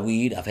lot of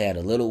weed. I've had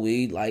a little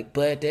weed. Like,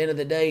 but at the end of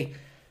the day,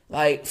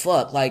 like,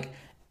 fuck, like,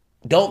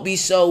 don't be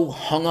so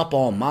hung up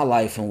on my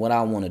life and what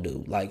I want to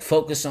do. Like,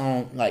 focus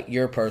on, like,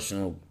 your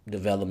personal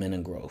development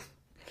and growth.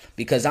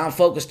 Because I'm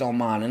focused on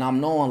mine, and I'm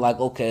knowing, like,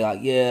 okay, like,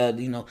 yeah,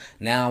 you know,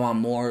 now I'm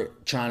more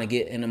trying to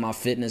get into my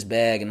fitness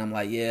bag, and I'm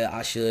like, yeah,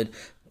 I should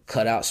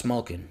cut out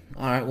smoking.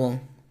 All right, well,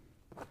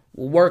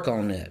 we'll work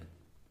on that.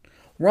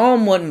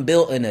 Rome wasn't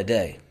built in a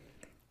day.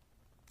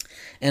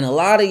 And a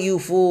lot of you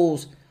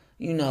fools,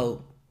 you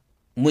know,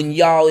 when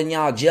y'all in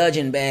y'all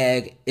judging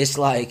bag, it's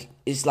like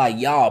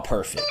y'all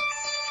perfect.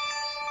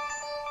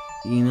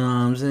 You know what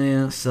I'm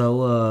saying?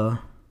 So,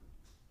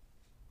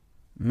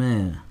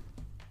 man.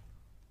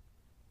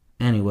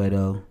 Anyway,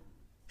 though,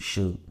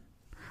 shoot.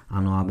 I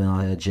know I've been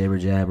out here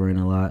jabber-jabbering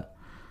a lot.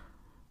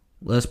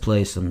 Let's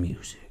play some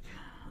music.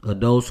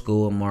 Adult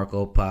School and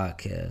Marco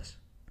podcast.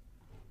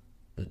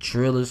 The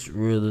trillest,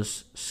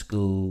 realest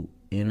school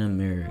in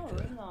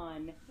America.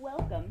 On.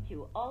 Welcome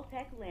to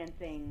Alltech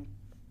Lansing.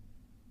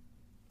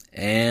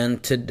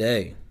 And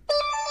today.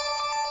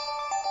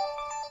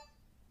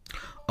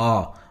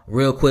 Oh,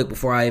 real quick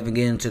before I even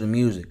get into the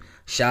music.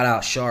 Shout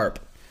out Sharp.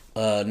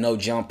 No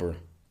Jumper.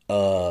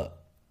 The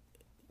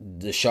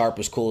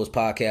sharpest, coolest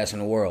podcast in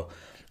the world.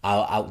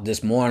 I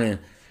this morning,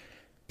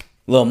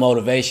 little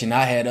motivation.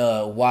 I had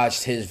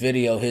watched his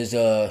video,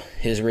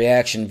 his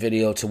reaction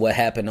video to what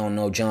happened on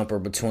No Jumper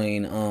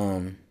between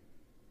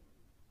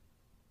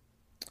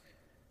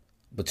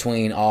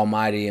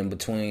Almighty and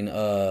between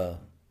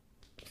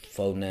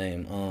full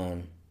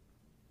name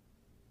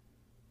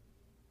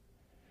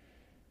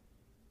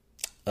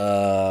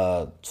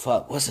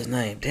what's his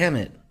name? Damn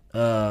it.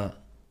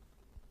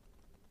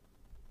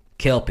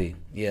 Kelpie,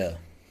 yeah.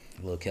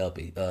 Little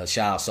Kelpie.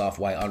 Shout out Soft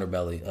White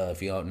Underbelly.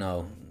 If you don't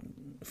know,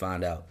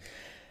 find out.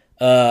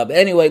 But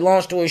anyway,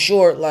 long story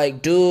short,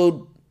 like,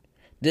 dude,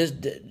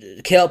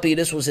 Kelpie,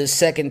 this was his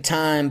second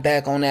time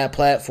back on that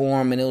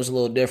platform, and it was a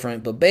little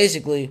different. But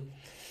basically,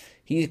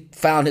 he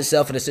found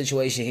himself in a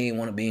situation he didn't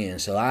want to be in.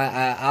 So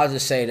I'll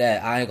just say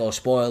that. I ain't gonna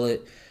spoil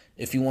it.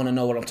 If you want to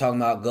know what I'm talking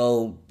about,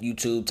 go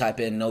YouTube, type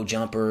in No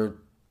Jumper,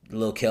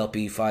 Lil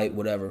Kelpie fight,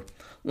 whatever.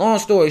 Long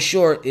story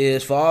short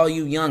is, for all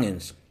you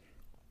youngins,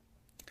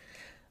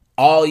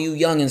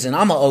 and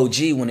I'm an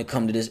OG when it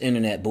comes to this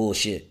internet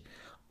bullshit.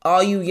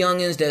 All you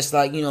youngins that's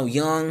like, young,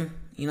 you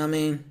know what I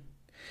mean?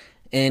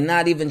 And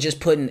not even just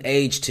putting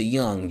age to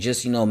young,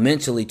 just,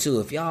 mentally too.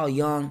 If y'all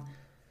young,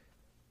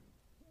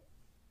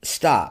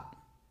 stop.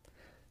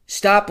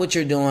 Stop what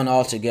you're doing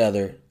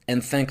altogether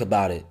and think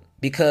about it.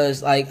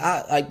 Because,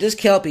 like this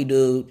Kelpie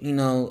dude,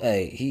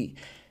 hey,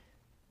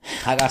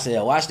 like I said,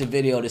 I watched the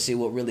video to see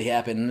what really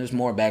happened, and there's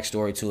more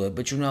backstory to it.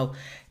 But,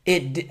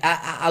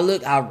 I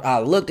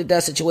looked at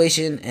that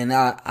situation, and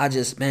I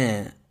just,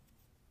 man,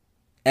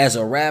 as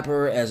a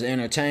rapper, as an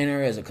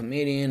entertainer, as a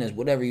comedian, as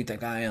whatever you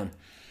think I am,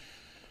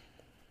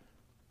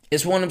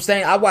 it's one of them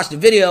things. I watched the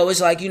video.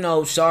 It's like,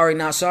 sorry,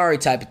 not sorry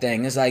type of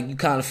thing. It's like you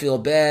kind of feel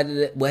bad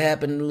at what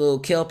happened to little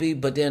Kelpie,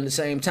 but then at the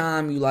same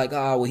time, you like,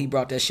 oh, well, he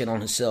brought that shit on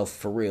himself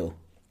for real.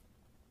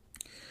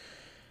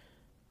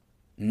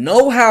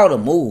 Know how to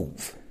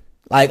move.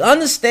 Like,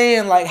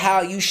 understand, like,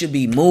 how you should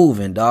be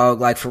moving,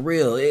 dog. Like, for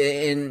real.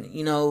 And,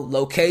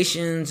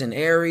 locations and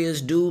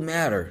areas do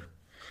matter.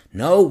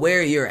 Know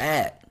where you're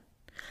at.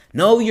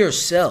 Know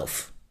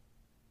yourself.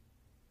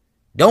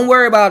 Don't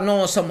worry about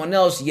knowing someone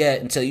else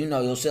yet until you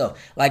know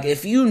yourself. Like,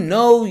 if you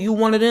know you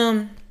one of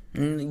them,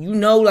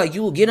 like,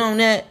 you will get on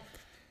that,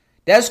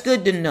 that's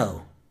good to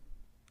know.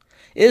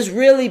 It's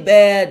really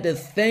bad to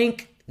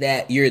think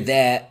that you're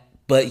that,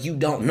 but you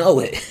don't know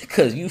it,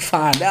 because you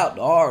find out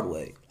the hard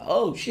way.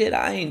 Oh, shit,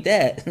 I ain't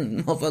that.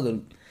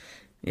 Motherfucker,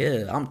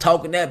 yeah, I'm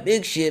talking that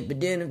big shit, but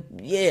then,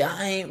 yeah,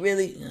 I ain't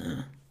really.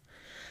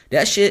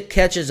 That shit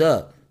catches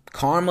up.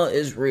 Karma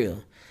is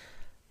real.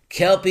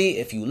 Kelpie,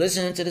 if you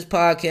listen to this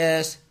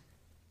podcast,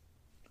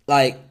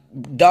 like,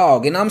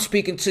 dog, and I'm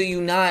speaking to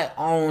you not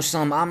on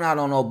some, I'm not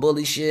on no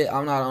bully shit,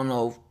 I'm not on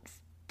no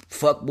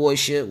fuckboy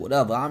shit,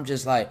 whatever. I'm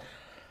just like,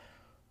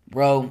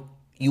 bro,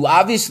 you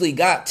obviously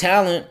got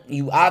talent,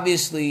 you're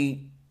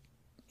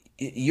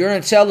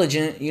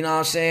intelligent, you know what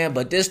I'm saying?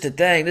 But this the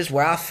thing, this is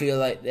where I feel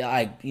like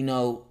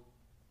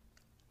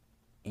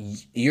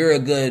you're a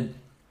good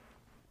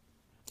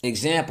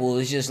example.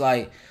 It's just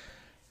like,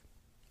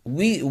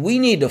 we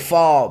need to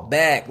fall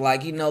back.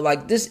 Like,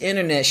 like this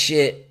internet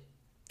shit,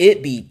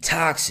 it be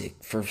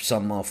toxic for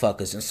some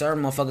motherfuckers, and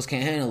certain motherfuckers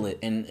can't handle it.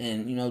 And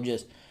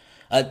just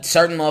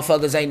certain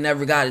motherfuckers ain't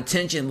never got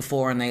attention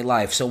before in their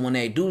life. So when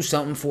they do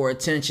something for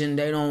attention,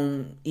 they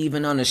don't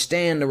even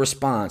understand the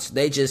response.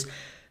 They just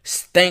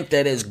think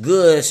that it's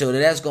good, so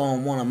that's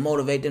going to want to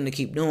motivate them to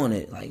keep doing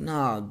it. Like,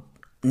 nah,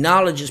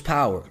 knowledge is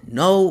power.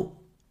 Know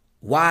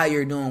why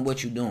you're doing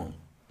what you're doing.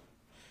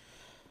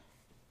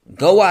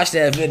 Go watch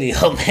that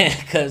video, man,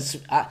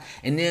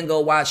 and then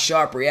go watch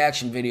Sharp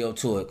reaction video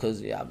to it,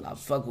 because I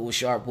fucking with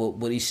Sharp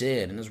what he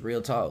said, and it's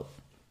real talk.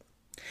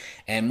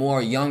 And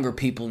more younger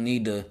people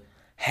need to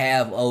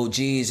have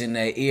OGs in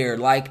their ear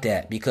like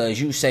that, because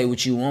you say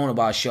what you want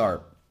about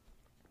Sharp.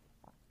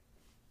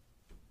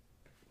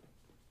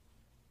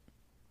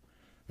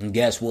 And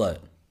guess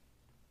what?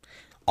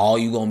 All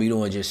you gonna be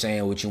doing is just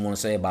saying what you want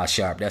to say about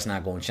Sharp. That's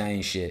not gonna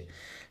change shit.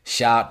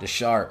 Shout out to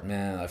Sharp,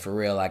 man. Like, for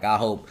real. Like, I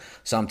hope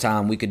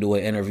sometime we could do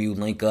an interview,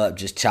 link up,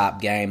 just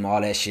chop game, all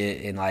that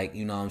shit. And, like,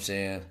 you know what I'm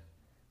saying?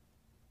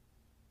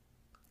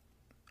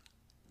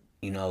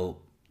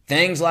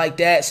 Things like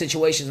that,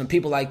 situations and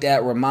people like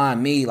that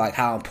remind me, like,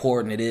 how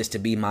important it is to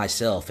be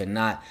myself, and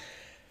not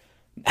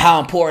how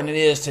important it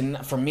is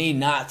for me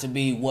not to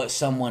be what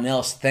someone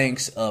else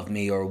thinks of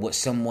me or what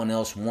someone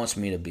else wants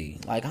me to be.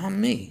 Like,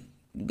 I'm me.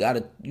 You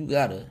gotta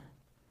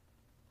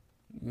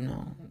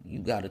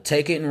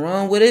take it and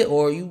run with it,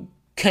 or you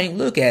can't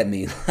look at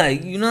me.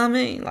 Like, you know what I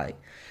mean? Like,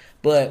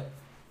 but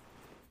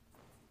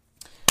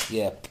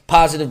yeah,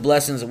 positive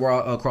blessings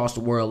across the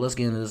world. Let's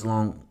get into this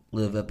long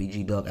Live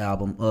FBG Duck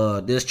album.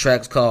 This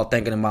track's called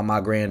Thinking About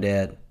My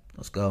Granddad.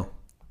 Let's go.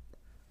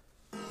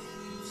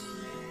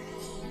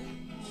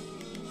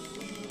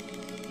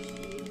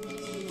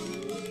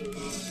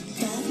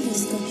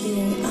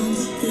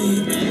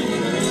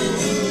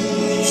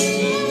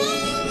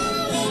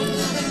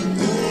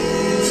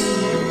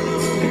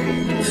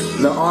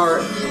 The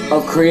art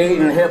of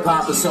creating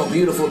hip-hop is so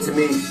beautiful to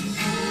me.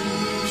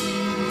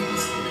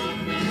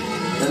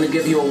 Let me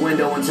give you a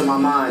window into my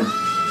mind.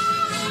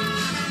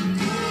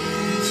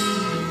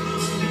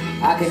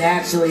 I can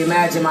actually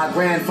imagine my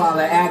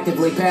grandfather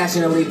actively,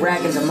 passionately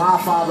bragging to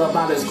my father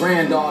about his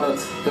granddaughter.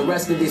 The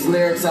rest of these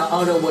lyrics I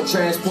utter will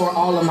transport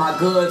all of my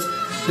goods.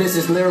 This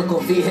is lyrical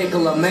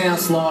vehicular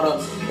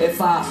manslaughter.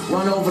 If I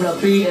run over the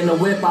beat in the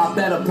whip, I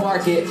better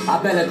park it. I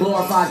better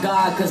glorify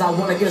God, cause I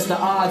won against the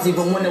odds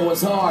even when it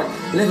was hard.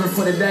 Living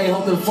for the day,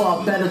 hoping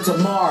for a better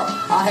tomorrow.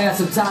 I had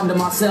some time to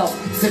myself,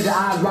 figure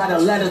I'd write a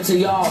letter to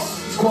y'all.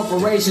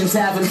 Corporations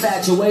have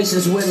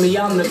infatuations with me,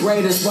 I'm the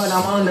greatest, but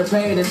I'm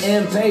underpaid and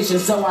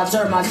impatient. So I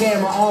turn my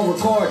camera on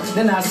record,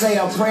 then I say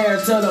a prayer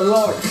to the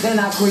Lord. Then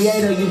I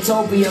create a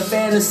utopia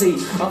fantasy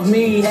of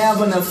me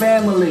having a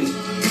family.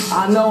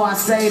 I know I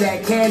say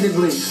that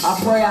candidly. I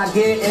pray I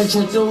get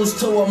introduced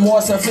to a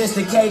more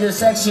sophisticated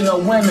section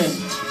of women.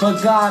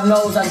 But God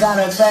knows I got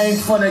a thing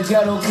for the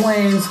ghetto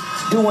queens,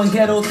 doing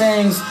ghetto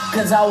things,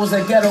 cause I was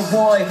a ghetto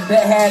boy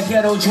that had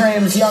ghetto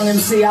dreams. Young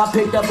MC, I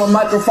picked up a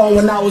microphone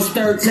when I was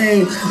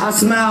 13. I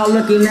smile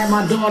looking at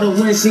my daughter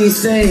when she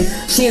sing.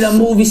 She the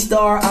movie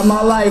star of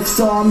my life,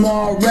 so I'm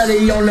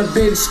already on the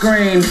big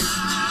screen.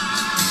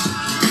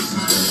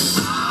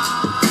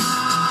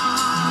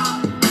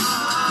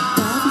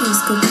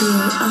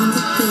 On the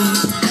beat.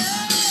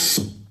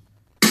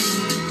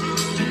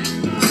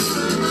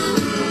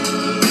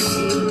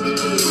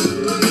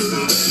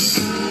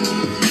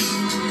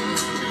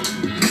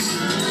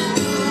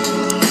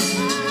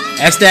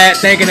 That's that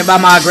Thinking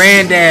About My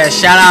Granddad.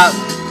 Shout out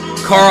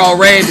Carl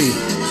Raby.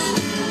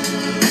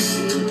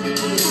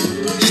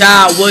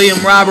 Shout out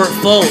William Robert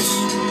Fultz.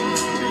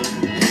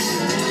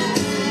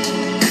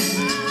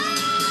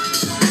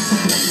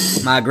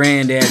 My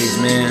granddaddies,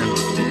 man.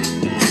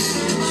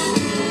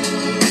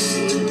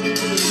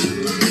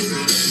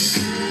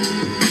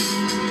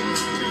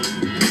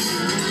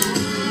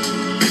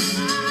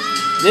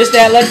 This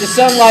that let the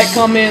sunlight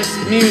come in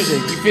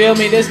music. You feel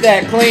me? This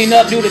that clean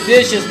up, do the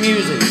dishes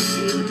music.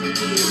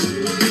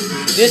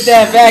 This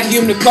that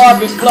vacuum the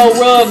carpet, flow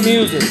rug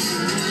music.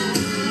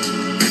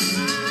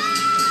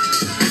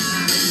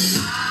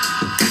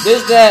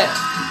 This that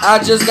I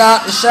just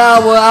got the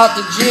shower out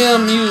the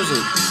gym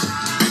music.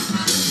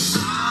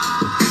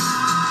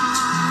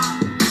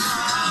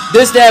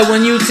 This that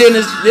when you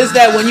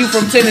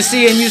from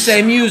Tennessee and you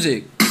say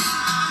music.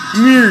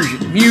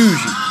 Music,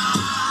 music.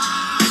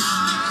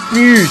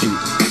 Music.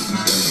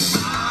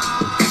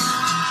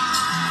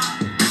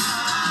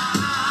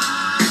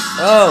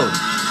 Oh.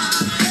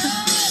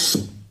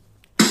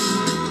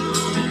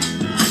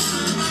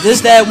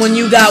 This that when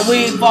you got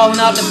weed falling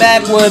out the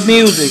backwood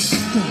music.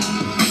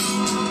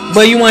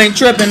 But you ain't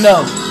tripping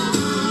though.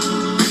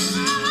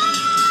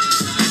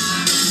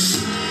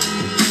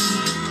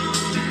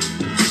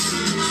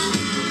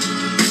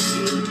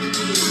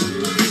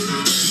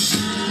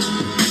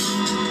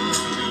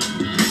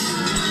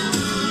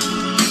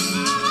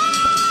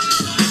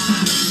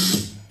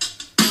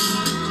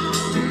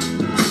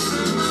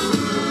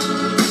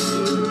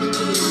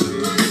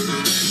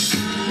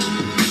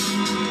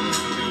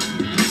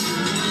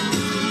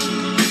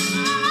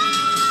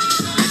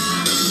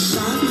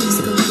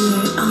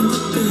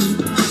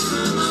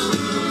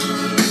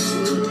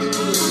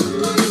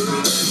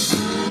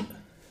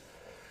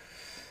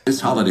 This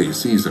holiday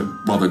season,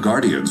 while the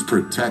Guardians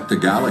protect the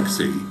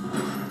galaxy,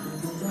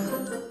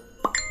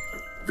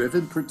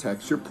 Vivid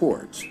protects your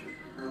porch.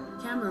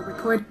 Camera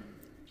record.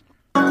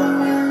 I'm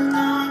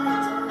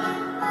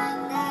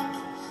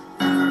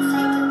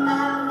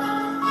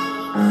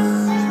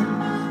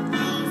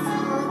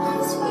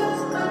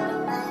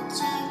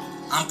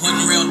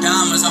putting real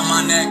diamonds on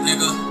my neck,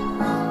 nigga.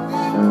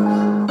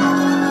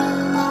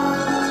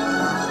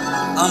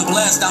 I'm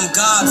blessed, I'm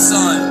God's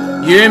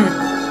son. You hear me?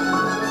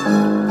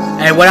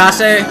 Hey, what I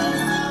say?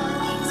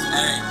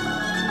 Hey,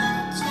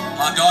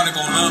 my daughter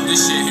gonna love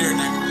this shit here,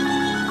 nigga.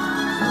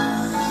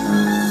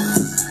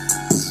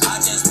 I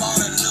just bought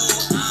a new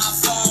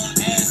iPhone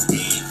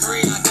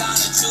SE3. I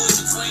gotta choose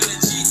between the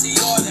GT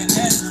or the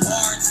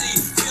SRT.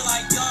 Feel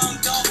like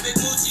young Dolph, big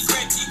Gucci,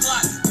 great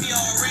T-Glock,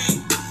 PRE.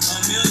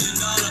 $1 million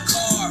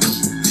car,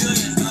 $1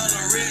 million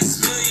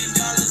wrist, $1 million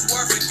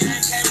worth of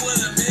game came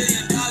with $1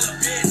 million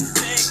bitch.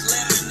 Big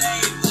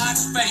lemonade,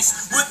 watch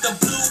face with the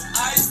blue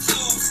ice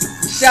cubes.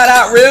 Shout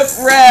out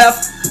Riff Raff.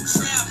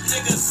 Trap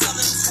nigga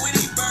selling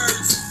 20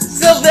 birds.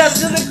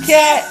 Sylvester the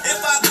cat. If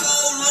I go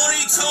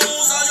Looney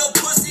Tunes on your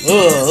pussy.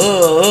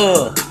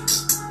 Now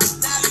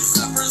you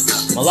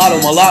suffering.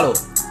 Mulatto.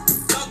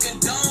 Dunkin'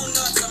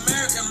 Donuts,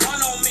 American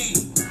run on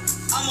me.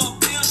 I'm a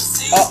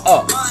BMC.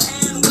 My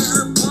hand with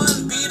her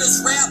bun beaters,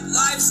 rap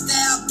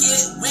lifestyle,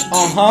 get wicked.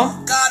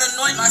 God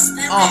anoint my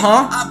spirit.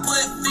 I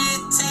put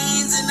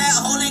 15s in that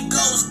Holy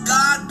Ghost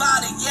God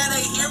body. Yeah,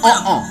 they hear him.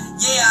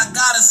 Yeah, I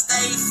gotta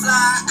stay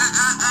fly.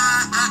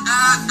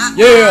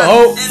 Yeah,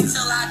 ho.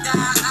 Until I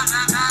die.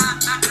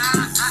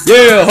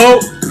 Yeah, ho.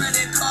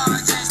 Credit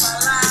card change my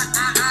life.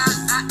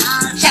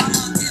 I'ma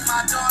get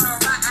my daughter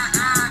right.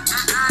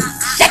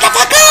 Shut the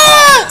fuck up.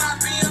 I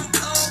being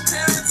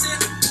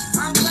co-parenting.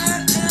 I'm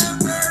glad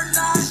Amber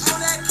not on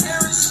that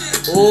Karen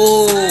shit.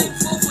 Ooh.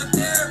 Thankful for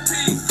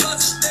therapy, 'cause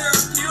it's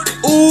therapeutic.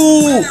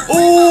 Ooh.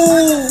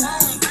 Ooh.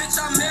 Bitch,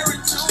 I'm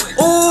married to it.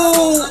 Ooh. I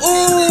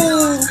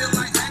feel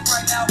like Hank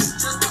right now.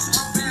 Just bust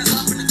my fans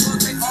up in the door,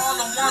 take all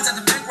the ones at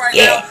the bank right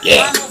now.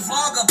 I'm a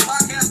vlogger,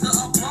 podcaster,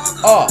 a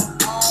blogger.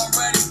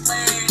 Already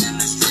played in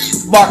the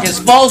streets. Marcus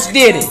Foss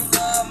did it.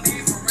 Love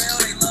me for real,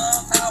 they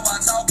love how I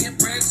talk it.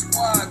 Brick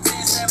squad,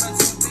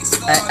 10-7-2 big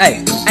squad.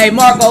 Hey,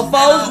 Marco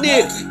Foss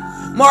did it.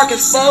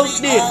 Marcus Foss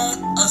did it.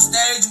 On a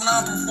stage when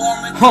I'm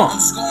performing, Huh. I'm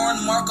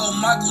scoring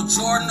Michael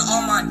Jordan,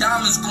 all my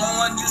diamonds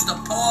glowing. Used to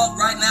pull up,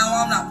 right now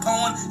I'm not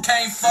pulling.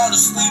 Can't fall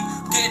asleep,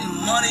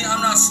 getting money,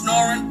 I'm not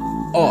snoring.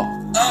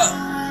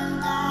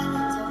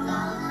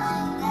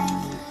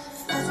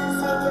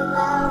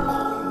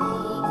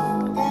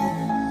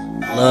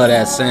 Love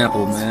that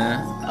sample,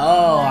 man.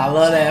 Oh, I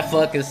love that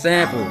fucking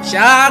sample.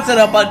 Shout out to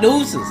the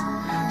producers.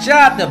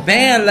 Shout out to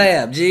Band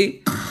Lab, G.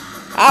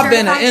 I've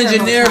been an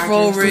engineer for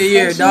over a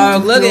year,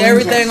 dog. Look at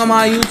everything on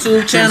my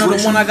YouTube channel, the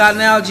one I got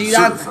now, G.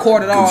 I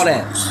recorded all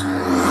that.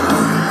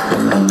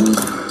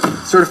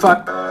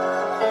 Certified.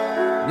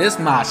 This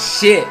my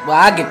shit. Well,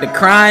 I get to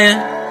crying.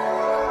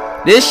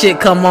 This shit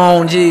come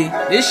on, G.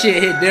 This shit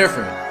hit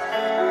different.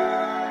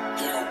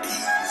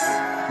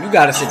 You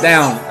gotta sit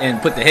down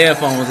and put the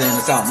headphones in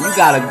or something. You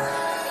gotta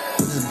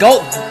just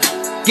go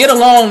get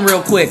along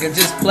real quick and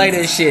just play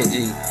this shit,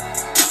 G.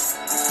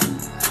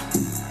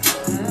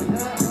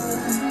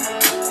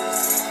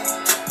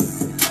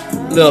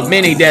 Little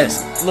mini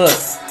desk. Look.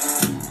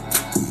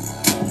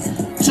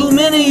 Too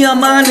many of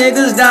my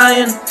niggas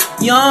dying.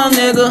 Young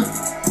nigga.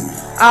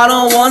 I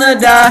don't wanna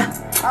die.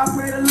 I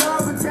pray the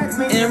Lord protect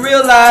me. In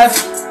real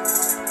life.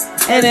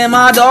 And in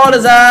my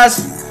daughter's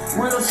eyes.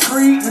 Real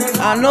street nigga.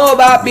 I know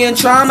about being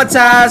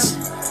traumatized.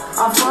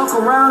 I fuck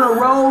around and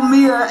roll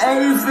me an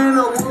eighth in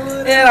the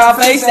wood. And I'll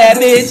face that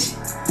bitch.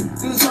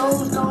 These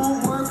hoes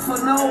don't work for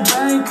no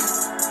bank.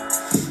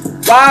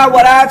 Why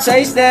would I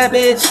chase that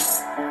bitch?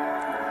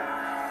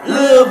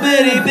 Little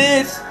bitty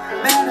bitch.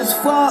 Bad as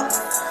fuck.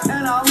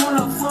 And I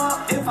wanna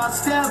fuck. If I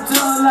step to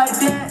her like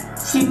that,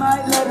 she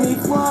might let me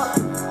fuck.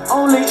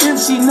 Only if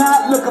she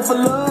not looking for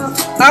love.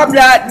 I'm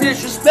not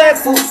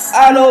disrespectful.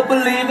 I don't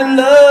believe in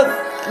love.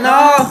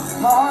 No.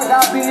 My heart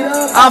got beat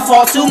up. I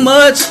fought too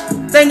much.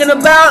 Thinking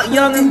about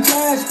young and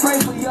Cash, pray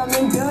for young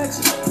and Dutch.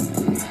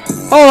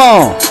 hold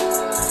on.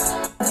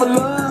 For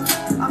love,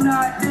 I'm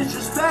not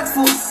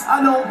disrespectful.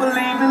 I don't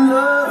believe in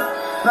love.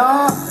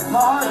 No, my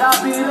heart got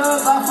beat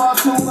up. I fought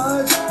too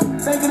much.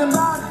 Thinking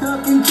about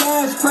ducking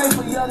cash, pray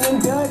for young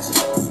and Dutch.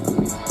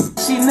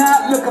 She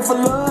not looking for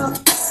love.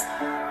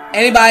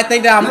 Anybody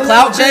think that I'm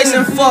clout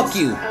chasing? Fuck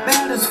you.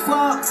 Bad as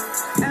fuck.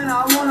 And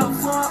I wanna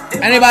fuck.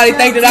 Anybody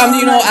think that I'm,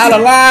 out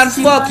of line?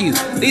 Fuck you.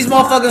 These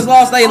motherfuckers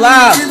lost their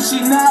lives. She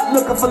not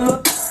looking for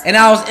love. And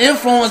I was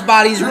influenced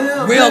by these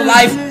real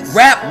life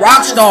rap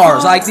rock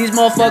stars. Like these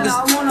motherfuckers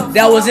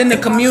that was in the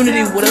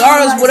community with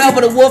artists,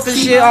 whatever, the Wolf and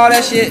shit, all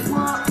that shit.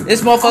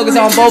 This motherfuckers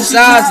on both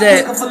sides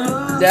that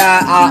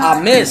I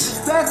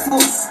miss.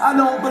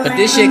 But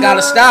this shit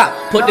gotta stop.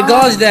 Put the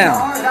guns down.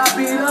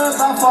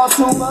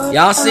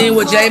 Y'all seen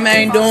what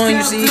J-Mane doing?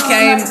 You see he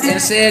came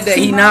and said that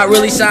he not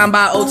really signed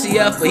by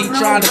OTF, but he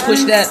trying to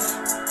push that,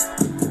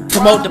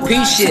 promote the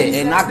peace shit.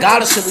 And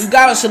you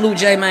gotta salute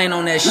J-Mane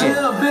on that shit.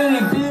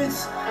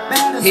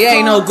 He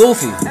ain't no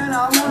goofy.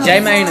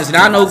 J-Mane is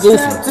not no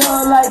goofy.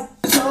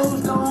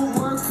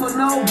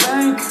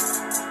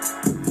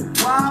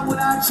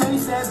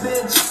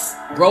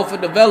 Growth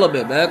and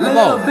development, man. Come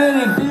on.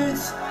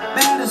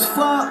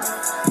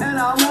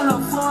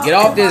 Get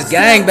off this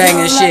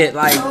gangbanging shit.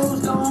 Like,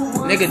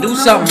 nigga, do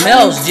something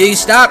else, G.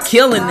 Stop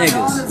killing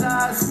niggas.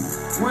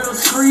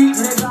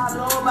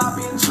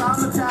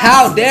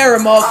 How dare a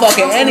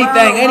motherfucker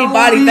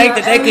anybody think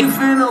that they could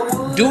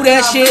do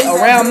that shit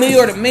around me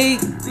or to me?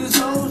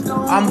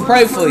 I'm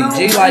pray for you,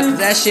 G. Like,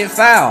 that shit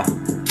foul.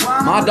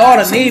 My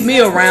daughter need me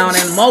around,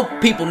 and more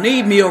people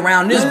need me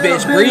around this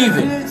bitch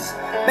breathing.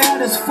 I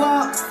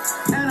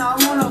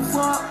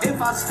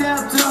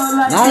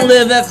don't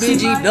live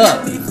FBG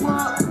Duck.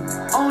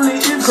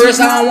 Chris,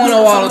 I don't want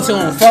no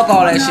auto-tune. Fuck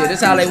all that shit.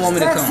 That's how they want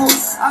me to come.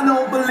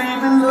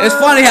 It's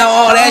funny how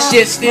all that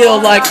shit still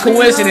like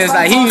coincidence.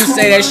 Like, he used to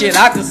say that shit.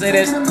 I can say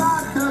that.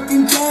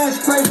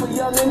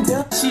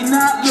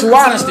 True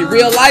honesty,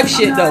 real life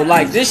shit though.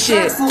 Like this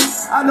shit.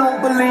 I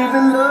don't believe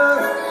in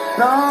love.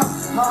 No,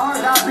 my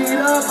heart got beat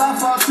up. I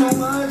fought too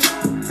much.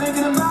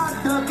 Thinking about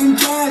ducking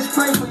cash,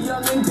 pray for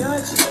young and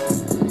Dutch.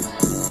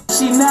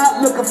 She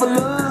not looking for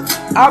love.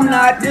 I'm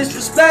not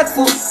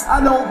disrespectful.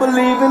 I don't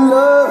believe in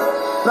love.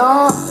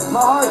 No,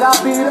 my heart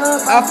got beat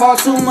up. I fought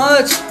too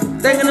much.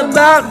 Thinking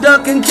about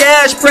ducking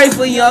cash, pray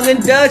for Young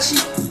and Dutchy.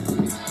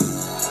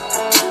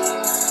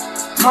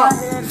 My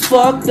head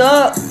Fucked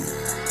up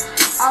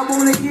I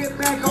wanna get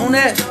back on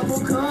that double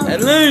cup.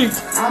 lean.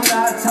 I'm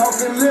not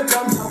talking lip,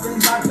 I'm talking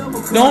about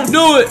double cup. Don't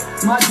do it.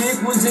 My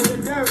dick was in the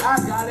dirt, I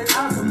got it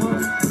out the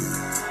mud.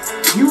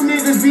 You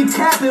niggas be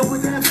capping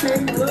with that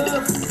fake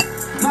love.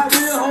 My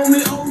real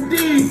homie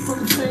OD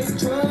from fake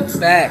drugs.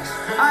 Facts.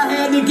 I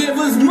had to give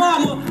his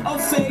mama a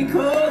fake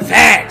hug.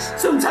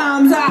 Facts.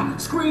 Sometimes I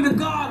scream to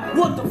God,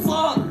 what the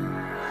fuck?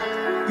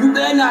 You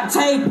better not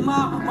take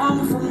my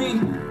mama from me.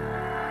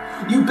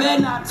 You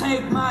better not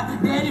take my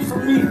daddy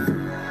from me.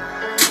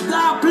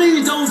 God,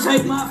 please don't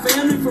take my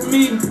family from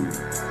me.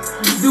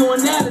 You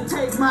doing that to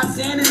take my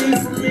sanity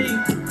from me.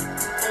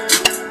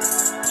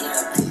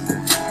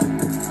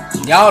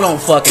 Y'all don't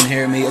fucking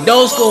hear me.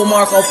 Adult School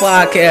Marco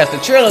Podcast, the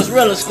trillest,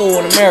 realest school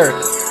in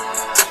America.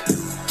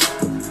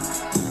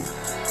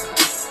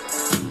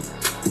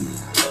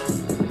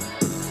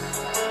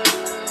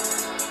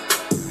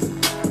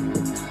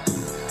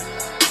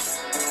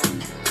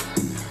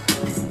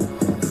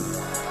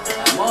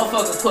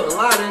 Motherfucker put a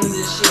lot into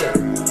this shit.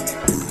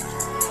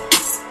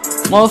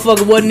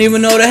 Motherfucker wouldn't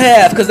even know the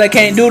half because they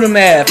can't do the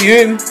math. You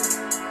hear me?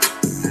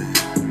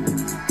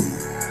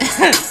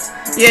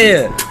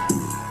 Yeah.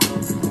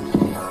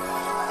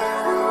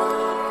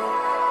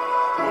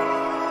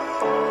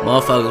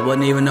 Motherfuckers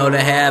wouldn't even know the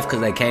half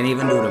because they can't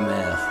even do the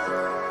math.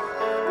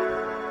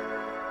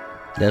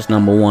 That's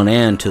number 1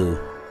 and 2.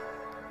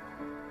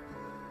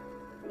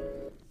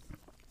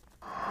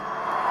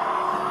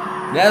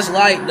 That's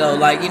like though,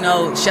 like, you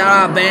know, shout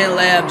out Band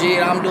Lab G.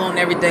 I'm doing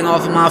everything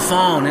off of my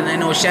phone, and ain't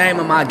no shame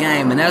in my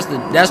game. And that's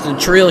the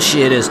trill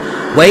shit is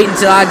wait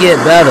until I get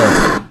better.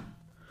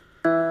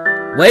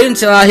 Wait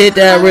until I hit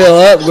that real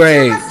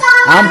upgrade.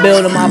 I'm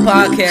building my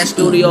podcast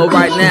studio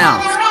right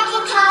now.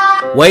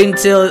 Wait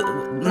until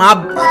my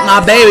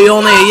baby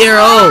only a year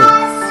old,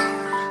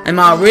 and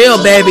my real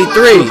baby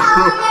 3.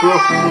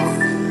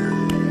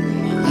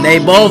 They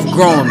both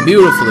growing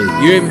beautifully.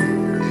 You hear me?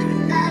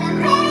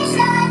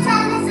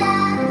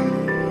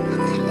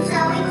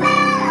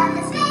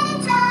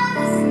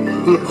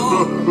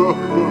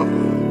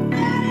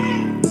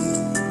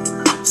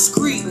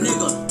 Street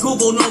nigga,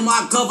 Google know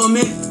my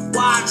government.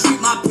 Why I treat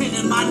my pen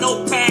and my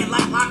notepad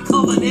like my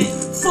covenant.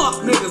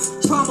 Fuck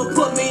niggas, trauma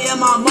put me in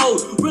my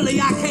mode. Really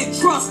I can't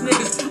trust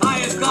niggas. I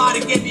ask God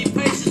to give me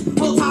patience.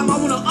 Whole time I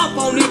wanna up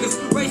on niggas.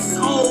 Racist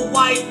old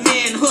white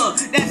men,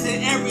 that's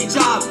in every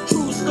job.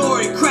 True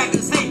story,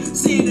 crackers hate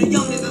seeing a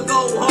young nigga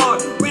go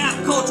hard.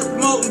 Rap culture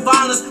promoting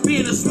violence,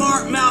 being a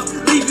smart mouth,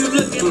 leave you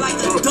looking like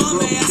a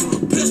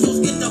dumbass. Pistols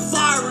get the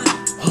firing.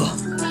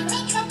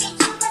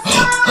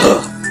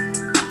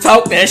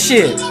 Talk that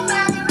shit.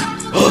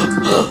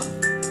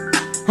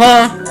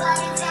 Huh?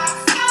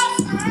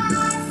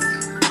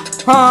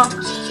 Huh?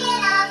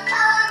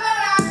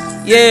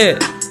 Yeah,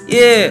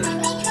 yeah.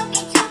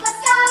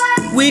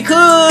 We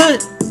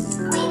could.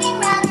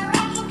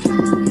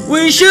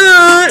 We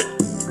should.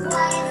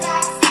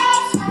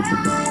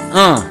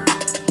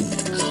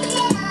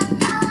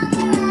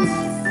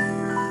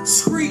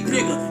 Street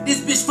nigga,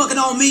 this bitch fucking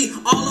on me,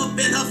 all up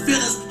in her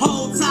feelings.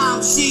 Whole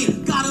time she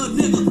got a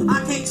nigga.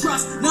 I can't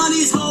trust none of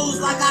these hoes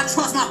like I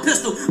trust my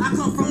pistol. I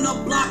come from the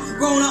block,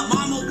 grown up,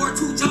 mama worked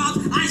 2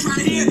 jobs. I ain't trying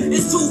to hear,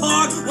 it's too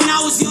hard. When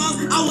I was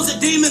young, I was a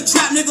demon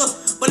trap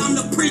nigga, but I'm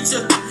the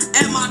preacher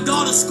at my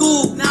daughter's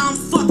school. Now I'm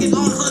fucking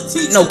on her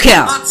teacher. No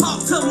cap. I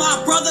talk to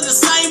my brother the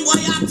same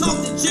way I talk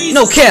to Jesus.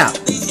 No cap.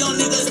 These young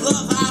niggas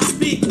love how I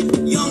speak.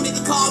 Young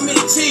nigga call me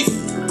the chief.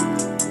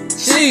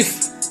 Chief.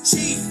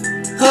 Chief.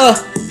 Huh.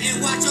 And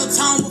watch your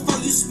tone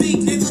before you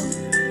speak, nigga.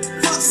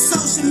 Fuck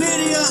social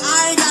media,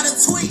 I ain't got a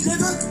tweet,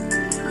 nigga.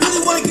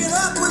 Really wanna get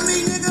up with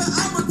me, nigga?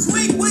 I'ma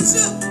tweet with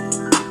you.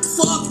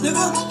 Fuck,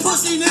 nigga.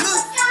 Pussy,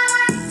 nigga.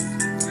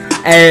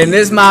 And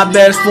this is my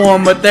best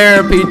form of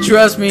therapy.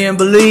 Trust me and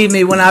believe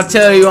me when I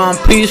tell you I'm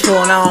peaceful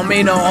and I don't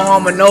mean no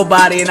harm to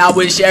nobody. And I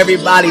wish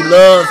everybody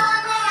love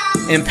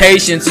and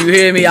patience. You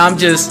hear me?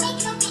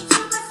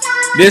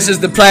 This is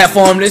the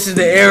platform. This is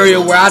the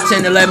area where I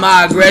tend to let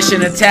my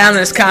aggression and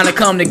talents kind of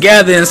come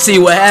together and see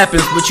what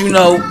happens. But you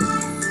know,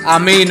 I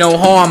mean no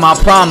harm. I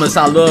promise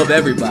I love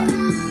everybody.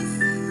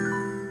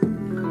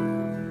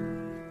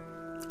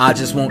 I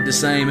just want the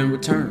same in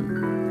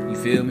return. You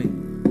feel me?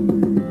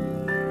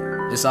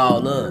 It's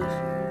all love.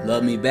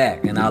 Love me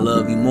back, and I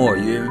love you more,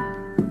 you hear me?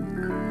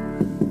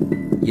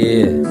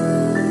 Yeah.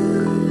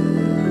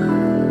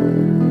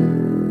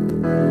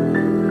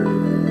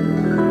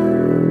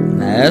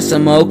 Now, there's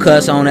some more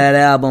cuss on that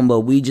album,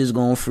 but we just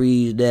gonna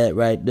freeze that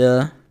right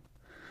there.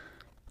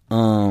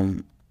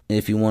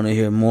 If you want to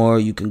hear more,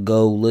 you can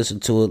go listen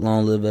to it.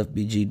 Long Live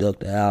FBG, Duck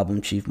the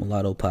Album, Chief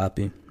Mulatto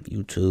Poppy,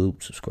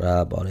 YouTube,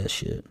 subscribe, all that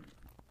shit.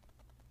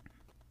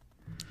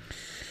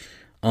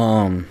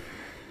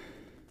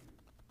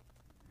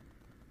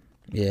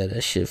 Yeah,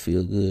 that shit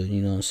feel good,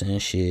 you know what I'm saying?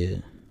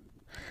 Shit.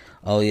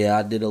 Oh yeah,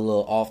 I did a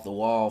little off the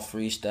wall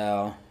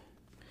freestyle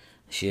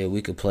Shit,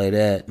 we could play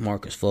that.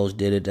 Marcus Folks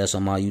did it. That's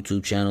on my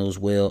YouTube channel as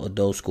well.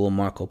 Adult School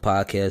Marco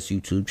Podcast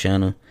YouTube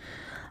channel.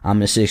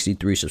 I'm at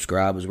 63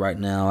 subscribers right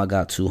now. I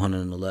got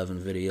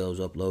 211 videos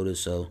uploaded,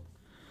 so,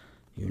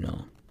 you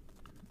know,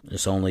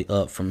 it's only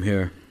up from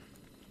here.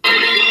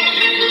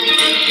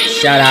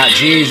 Shout out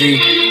Jeezy.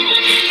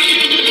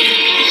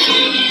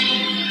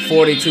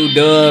 42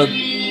 Doug.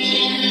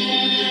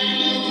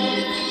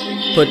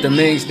 Put the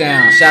minks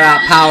down. Shout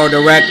out Power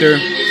Director.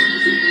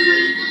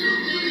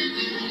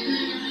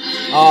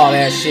 All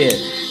that shit.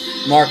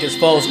 Marcus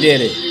Folks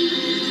did it.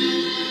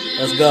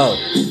 Let's go.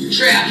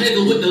 Trap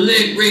nigga with the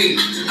leg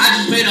raise. I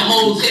just made a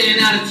whole 10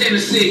 out of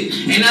Tennessee.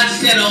 And I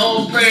just said a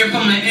whole prayer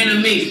from an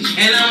enemy.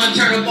 And I'ma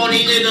turn up on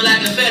these niggas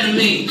like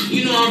amphetamine.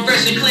 You know I'm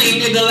fresh and clean,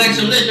 nigga, like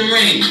some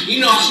Listerine.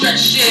 You know I stretch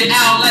shit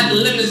out like a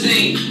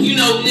limousine. You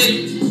know,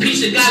 nigga,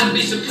 pizza gotta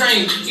be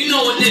supreme. You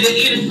know a nigga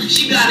eat it,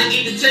 she gotta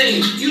eat the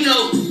team. You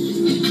know,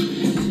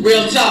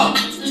 real talk.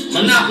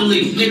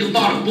 Monopoly, nigga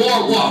bought a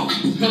boardwalk.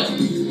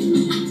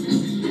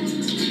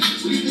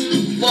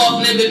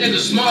 Fuck nigga,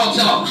 small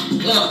talk.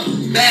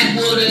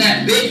 Backwood of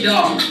that big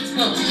dog.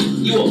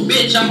 You a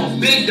bitch, I'm a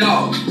big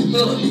dog.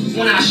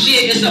 When I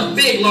shit, it's a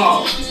big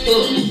log.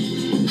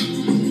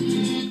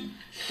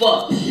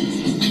 Fuck.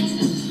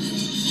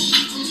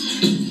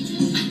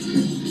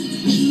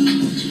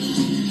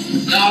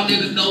 Y'all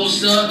niggas know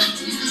what's up.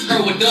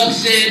 Heard what Doug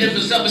said, if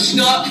it's up, it's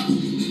stuck.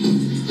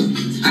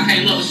 I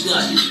can't love a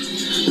slut.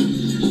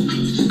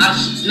 I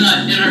just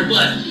nut in her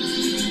butt.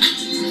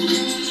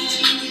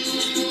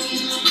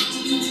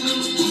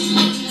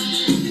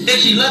 If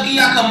she lucky,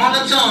 I come on the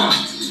tongue.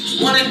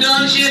 One and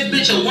done shit,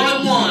 bitch, a one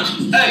of one.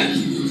 Hey.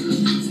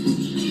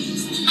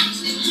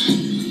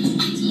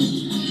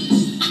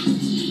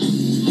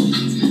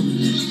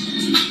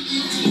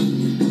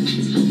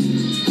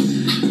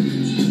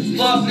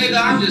 Fuck, nigga,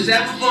 I'm just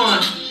having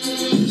fun.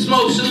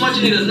 Smoke so much,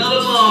 nigga,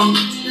 another lung.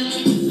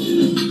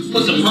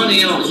 Put some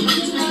honey on it.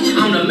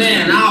 I'm the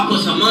man, I'll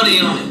put some money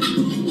on it.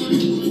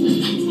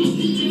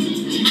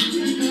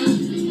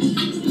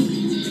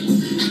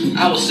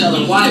 I was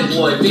selling white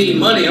boy V,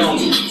 money on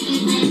me.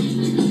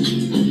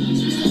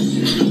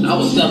 I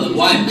was selling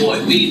white boy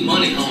V,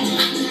 money on me.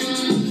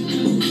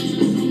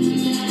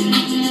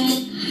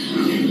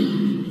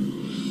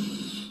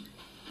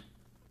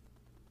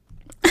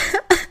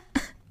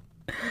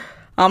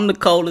 I'm the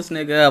coldest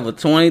nigga ever.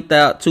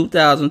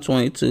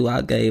 2022,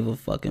 I gave a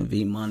fucking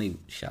V Money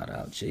shout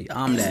out. G.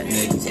 I'm that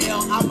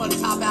nigga. I'm gonna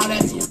top out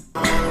at you.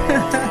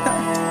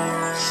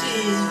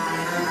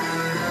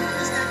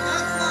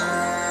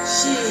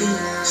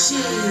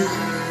 Shit.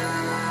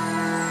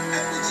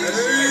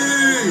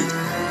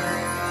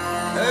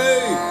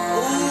 Hey.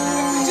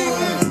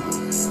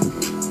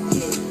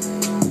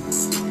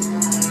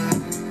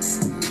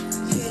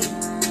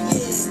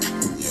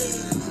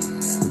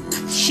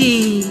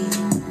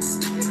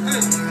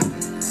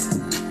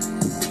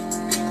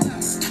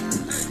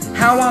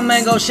 How I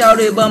mango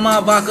shouted but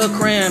my vodka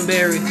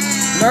cranberry.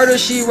 Murder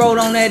she wrote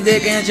on that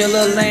dick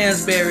Angela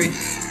Lansbury.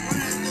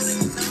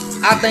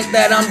 I think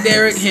that I'm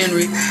Derrick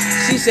Henry.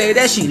 She say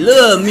that she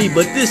love me,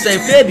 but this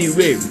ain't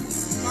February.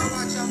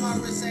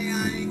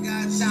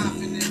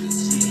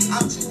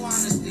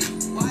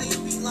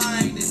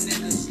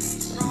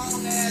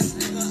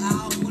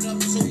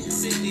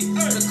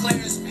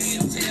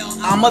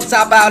 I'ma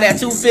top out at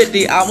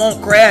 250. I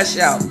won't crash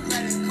out.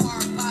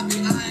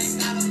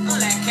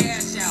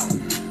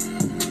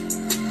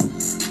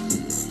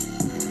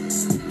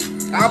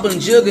 I've been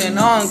jugging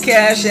on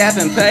Cash App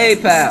and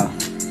PayPal.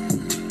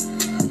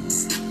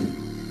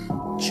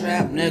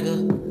 Trap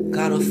nigga,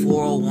 got a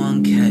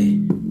 401k.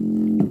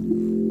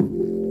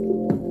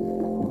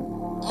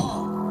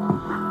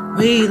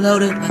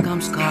 Reloaded like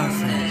I'm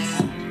Scarface.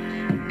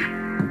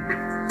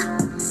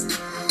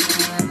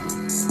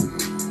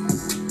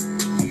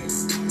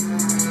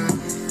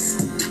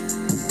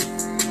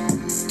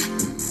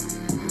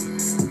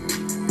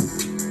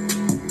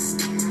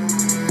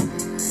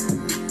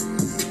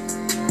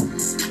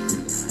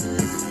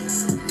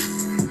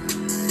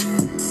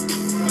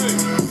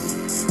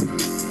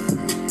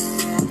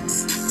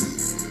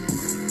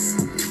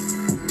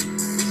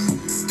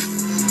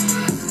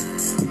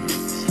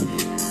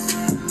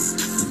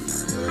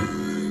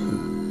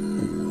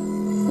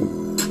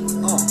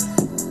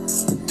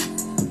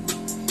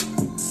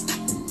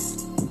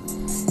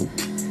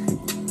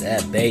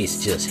 That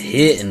bass just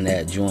hitting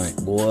that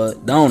joint, boy,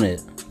 don't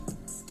it?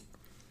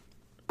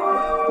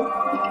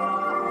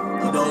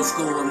 Adult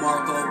School with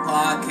Marco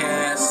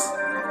Podcast.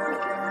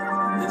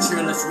 The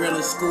trillest,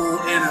 realest school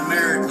in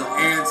America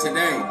and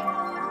today.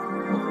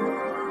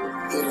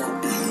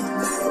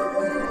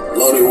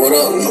 Loaded, what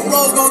up? The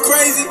bros go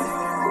crazy.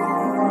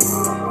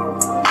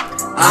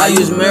 I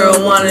use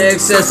marijuana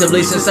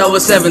excessively since I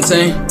was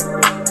 17.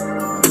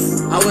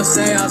 I would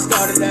say I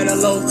started at a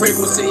low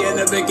frequency in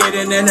the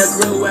beginning and it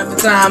grew after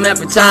Time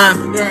after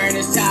time. During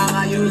this time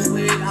I used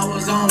weed, I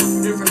was on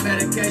different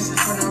medications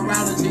for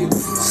neurology.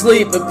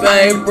 Sleep and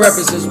pain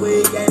purposes.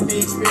 Weed gave me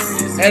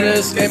experience And an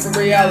escape from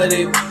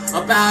reality.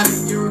 About a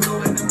year ago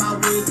into my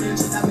weed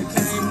addiction, I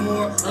became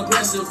more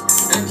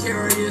obsessive and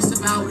curious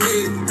about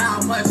weed.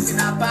 How much can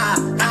I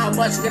buy? How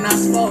much can I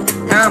smoke?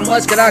 How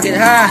much can I get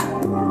high?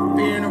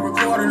 Being a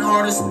recording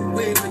artist,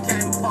 weed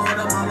became part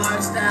of my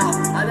lifestyle.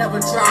 I never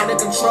tried to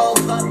control,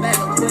 cut back,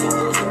 or quit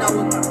using.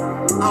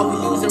 I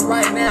would use it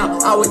right now.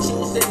 I would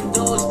choose to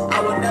indulge.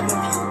 I would never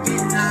view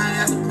getting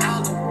high as a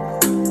problem.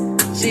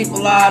 Chief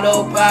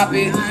Lotto,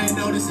 Poppy. I ain't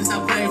noticed since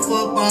I played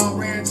football,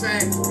 ran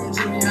track from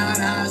junior high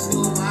to high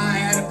school. I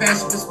had a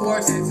passion for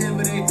sports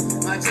activity.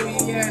 My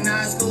junior year in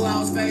high school, I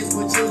was faced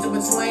with choosing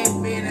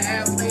between being an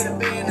athlete or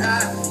being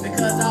high.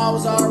 Because I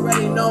was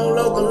already known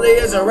locally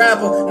as a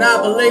rapper,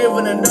 not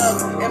believing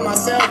enough in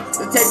myself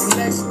to take the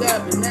next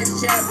step, the next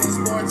chapter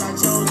in sports. I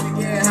chose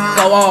to get high.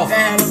 Go off. That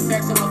had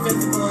effects on my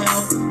physical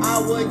health. I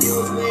would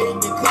use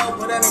weed to cope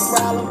with any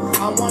problem.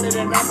 I wanted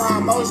to know my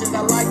emotions.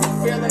 I liked the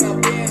feeling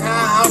of being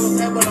high. I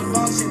was able to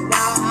function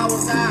while I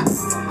was high.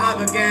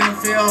 I began to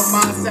feel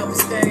my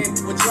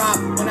self-esteem would drop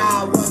when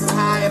I wasn't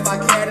high if I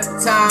cared at the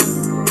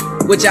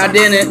time. Which I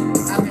didn't.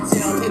 I could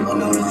tell people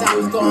noticed I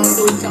was going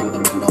through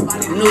something, but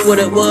nobody Knew what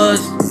it was.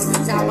 From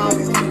the time I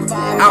was 25,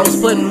 I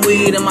was putting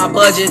weed in my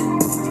budget.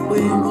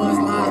 weed was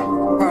my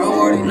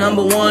priority.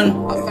 Number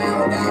one, I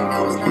found out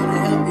that was not a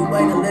healthy way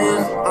to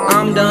live.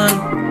 I'm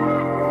done.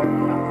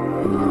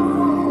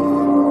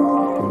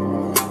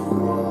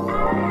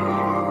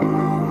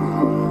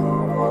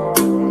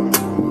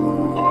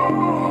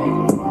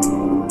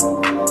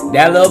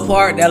 That little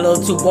part, that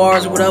little 2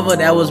 bars or whatever,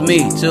 that was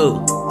me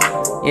too.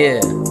 Yeah.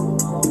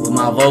 With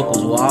my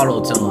vocals with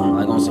auto-tune,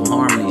 like on some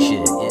harmony shit.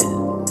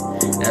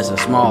 Yeah. That's a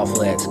small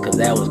flex, cause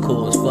that was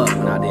cool as fuck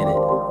when I did it.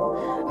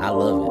 I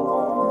love it.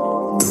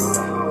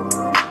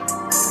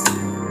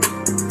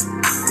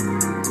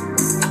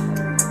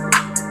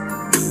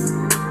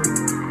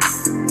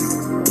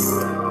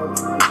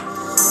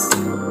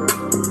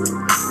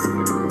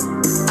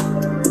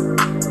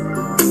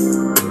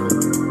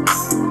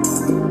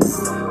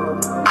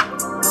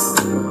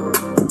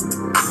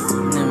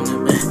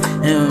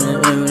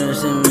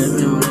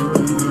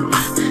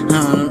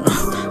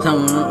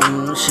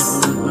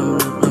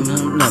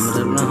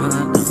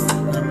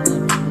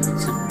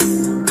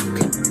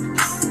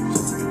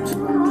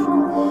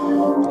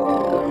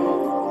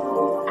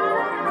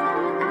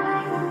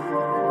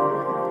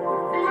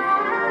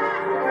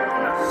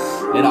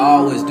 And I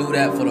always do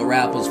that for the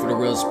rappers, for the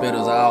real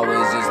spitters. I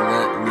always just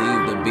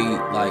leave the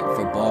beat like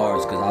for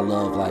bars, cause I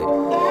love like, you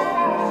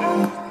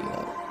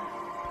know,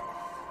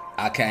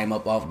 I came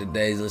up off the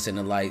days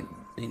listening to like,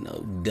 you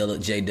know,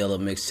 J Dilla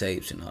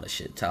mixtapes and all that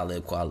shit,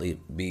 Talib Kweli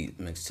beat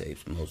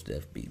mixtapes, Mos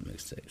Def beat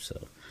mixtapes.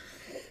 So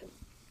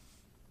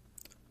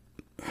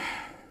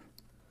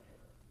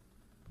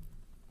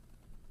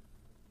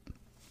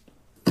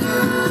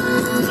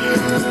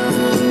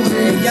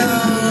Hey, yo.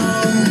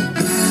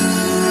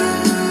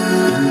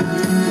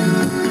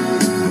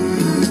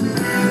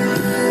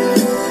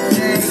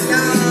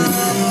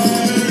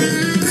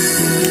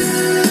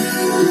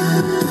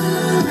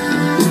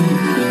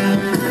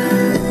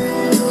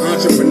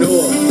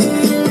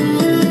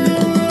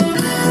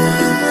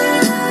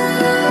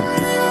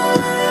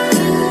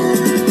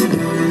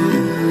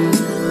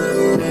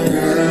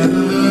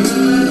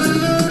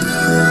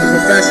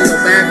 Professional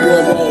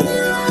backwood roller.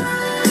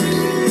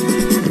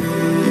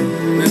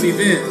 Let me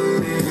vent.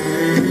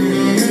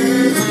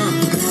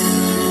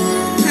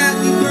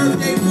 Happy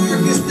birthday,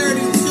 Marcus.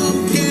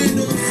 32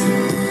 candles.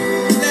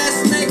 Let's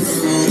make a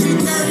movie.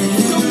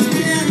 32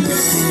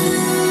 cameras.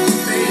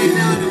 Staying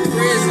out of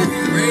prison,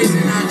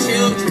 raising our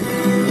children.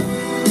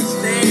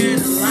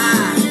 Staying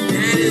alive.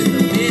 That is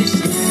the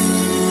mission.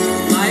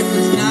 Life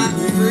is not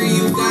free.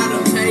 You gotta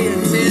pay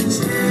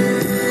attention.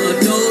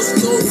 Adults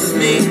go with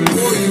me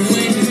before you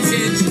win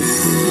attention.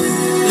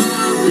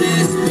 God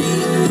bless me,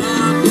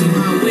 God be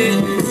my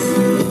witness.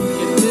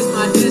 If this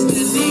my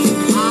destiny,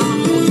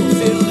 I'm gonna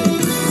fulfill it.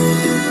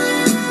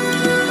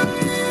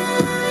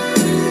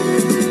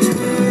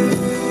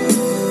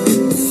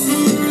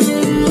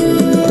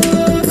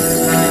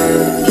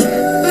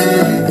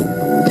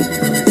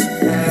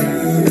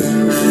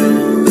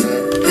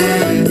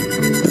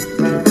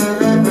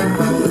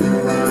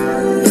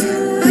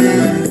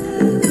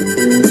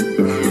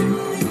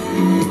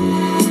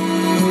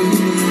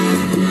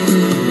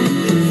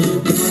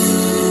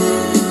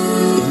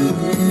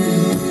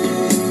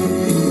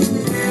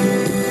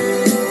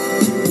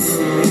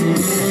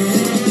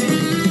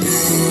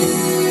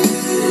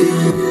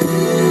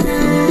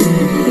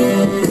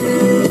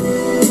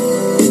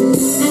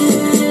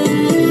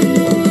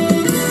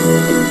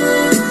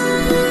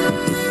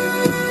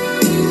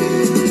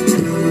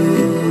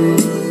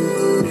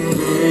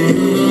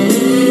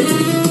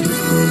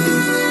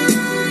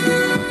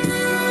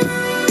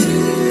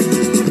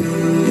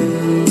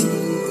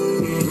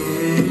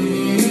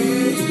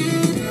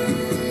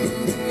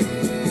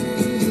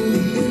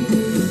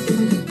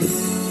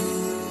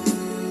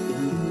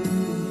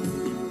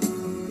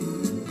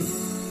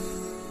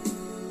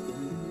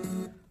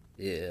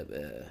 yeah,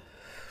 man.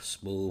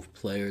 Smooth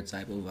player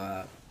type of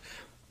vibe.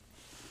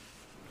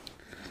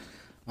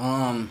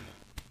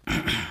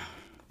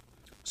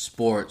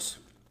 Sports.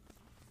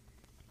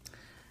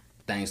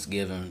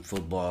 Thanksgiving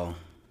football.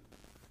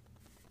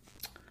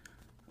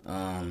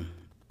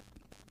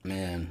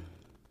 Man,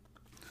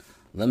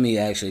 let me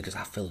actually, because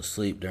I fell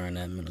asleep during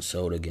that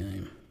Minnesota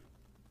game.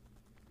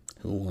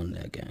 Who won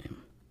that game?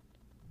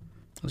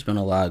 There's been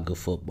a lot of good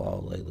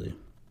football lately.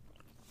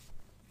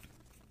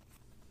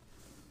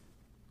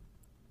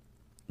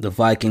 The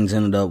Vikings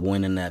ended up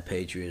winning that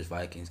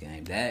Patriots-Vikings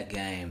game. That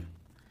game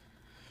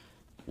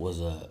was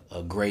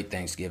a great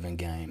Thanksgiving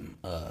game.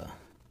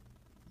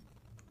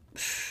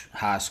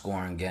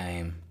 High-scoring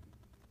game.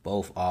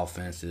 Both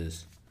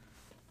offenses.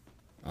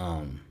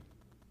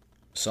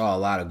 Saw a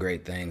lot of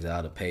great things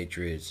out of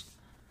Patriots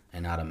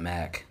and out of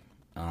Mac.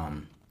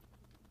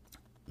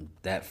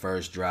 That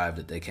first drive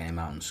that they came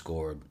out and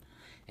scored.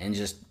 And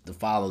just to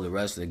follow the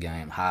rest of the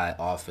game, high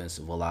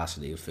offensive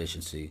velocity,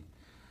 efficiency.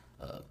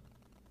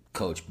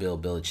 Coach Bill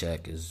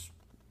Belichick is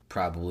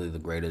probably the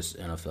greatest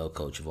NFL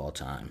coach of all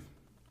time.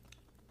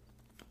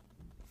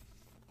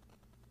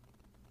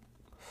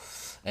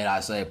 And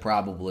I say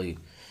probably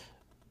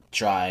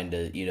trying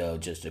to,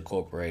 just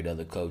incorporate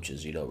other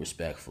coaches,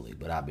 respectfully.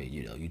 But I mean,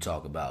 you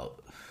talk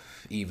about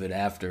even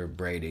after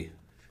Brady,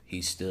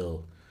 he's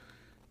still,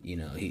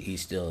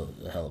 he's still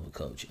a hell of a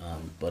coach.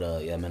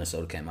 But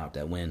Minnesota came out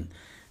with that win.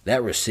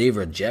 That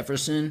receiver,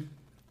 Jefferson,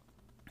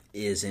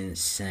 is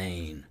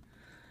insane.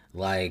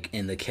 Like,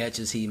 in the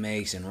catches he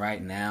makes, and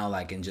right now,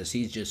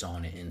 he's just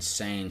on an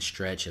insane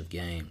stretch of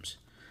games.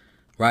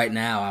 Right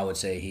now, I would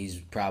say he's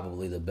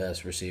probably the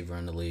best receiver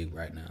in the league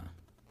right now.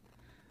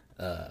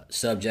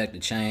 Subject to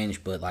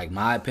change, but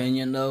my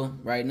opinion though,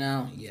 right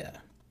now, yeah,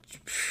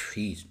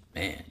 he's,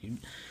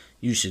 man,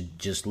 you should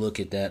just look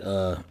at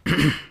that.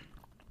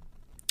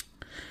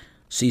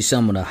 See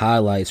some of the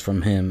highlights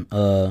from him.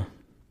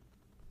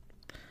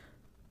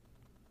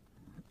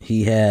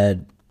 He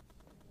had,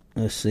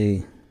 let's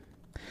see.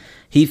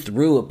 He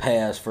threw a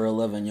pass for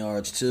 11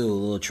 yards, too. A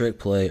little trick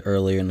play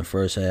earlier in the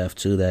first half,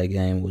 too. That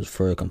game was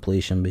for a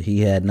completion. But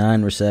he had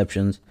 9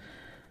 receptions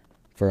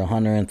for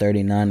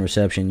 139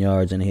 reception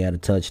yards, and he had a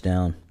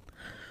touchdown.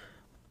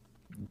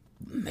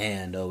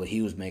 Man, though,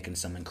 he was making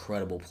some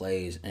incredible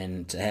plays.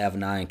 And to have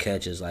 9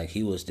 catches,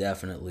 he was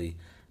definitely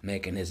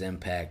making his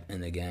impact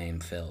in the game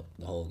felt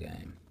the whole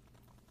game.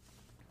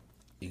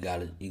 You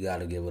gotta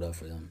give it up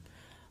for them.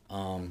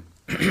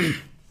 Let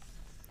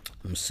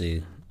me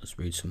see. Let's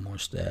read some more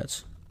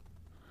stats.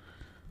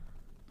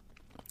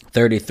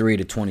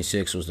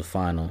 33-26 was the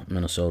final.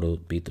 Minnesota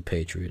beat the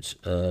Patriots.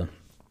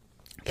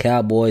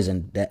 Cowboys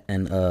and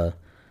the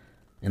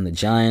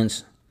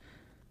Giants.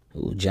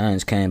 Ooh,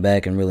 Giants came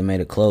back and really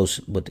made it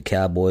close, but the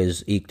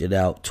Cowboys eked it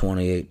out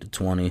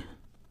 28-20.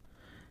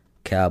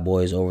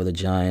 Cowboys over the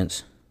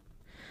Giants.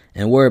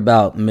 And we're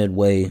about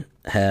midway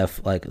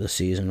half the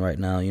season right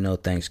now,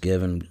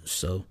 Thanksgiving,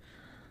 so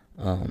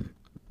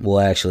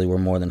we're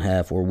more than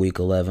half. We're week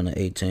 11 to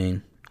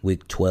 18.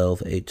 Week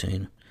 12,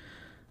 18.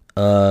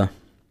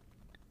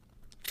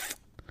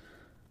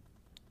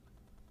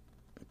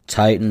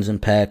 Titans and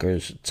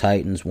Packers.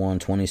 Titans won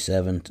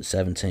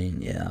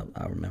 27-17. Yeah,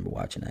 I remember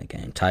watching that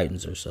game.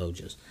 Titans are so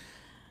just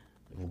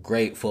a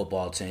great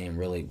football team,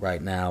 really,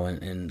 right now.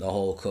 And the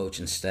whole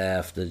coaching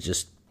staff,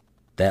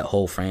 that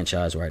whole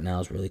franchise right now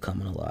is really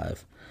coming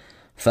alive.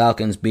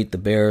 Falcons beat the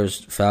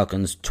Bears.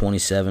 Falcons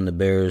 27, the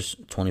Bears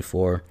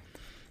 24.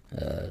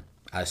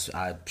 I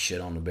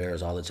shit on the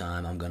Bears all the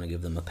time. I'm going to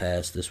give them a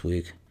pass this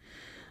week.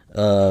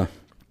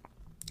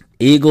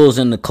 Eagles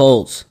and the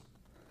Colts.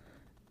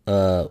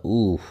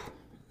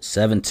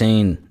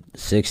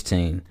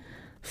 17-16.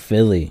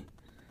 Philly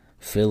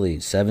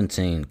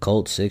 17.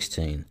 Colts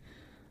 16.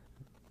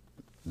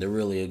 They're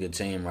really a good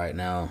team right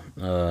now.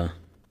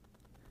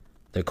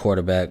 Their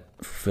quarterback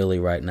for Philly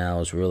right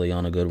now is really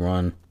on a good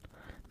run.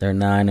 They're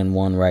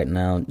 9-1 right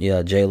now.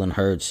 Yeah, Jalen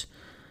Hurts,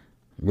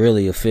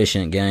 really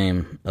efficient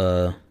game.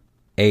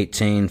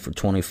 18 for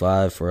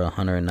 25 for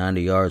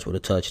 190 yards with a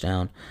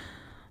touchdown.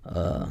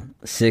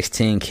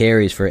 16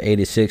 carries for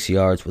 86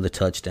 yards with a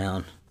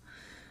touchdown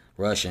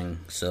rushing.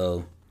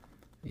 So,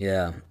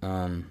 yeah,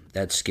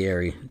 that's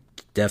scary.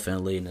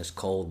 Definitely in this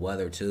cold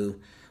weather, too.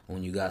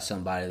 When you got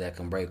somebody that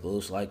can break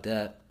loose like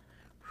that.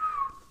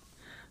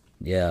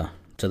 Yeah,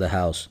 to the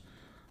house.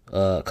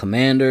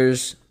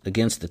 Commanders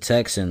against the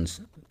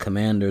Texans.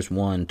 Commanders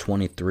won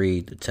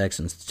 23, the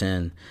Texans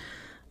 10.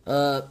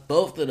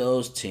 Both of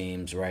those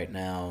teams right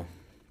now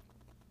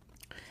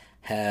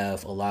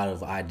have a lot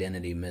of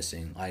identity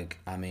missing.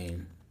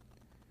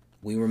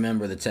 We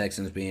remember the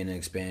Texans being an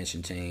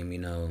expansion team,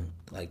 the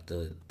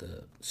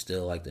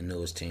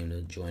newest team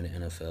to join the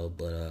NFL,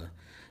 but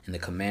and the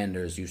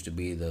Commanders used to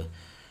be the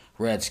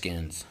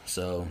Redskins.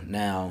 So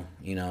now,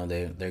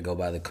 they go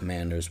by the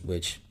Commanders,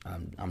 which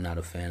I'm not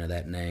a fan of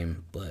that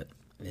name, but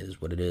it is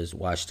what it is.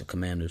 Watch the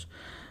Commanders.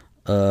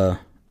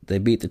 They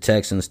beat the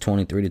Texans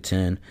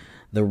 23-10.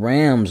 The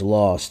Rams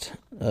lost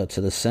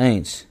to the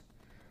Saints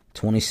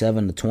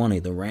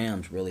 27-20. The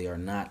Rams really are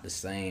not the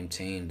same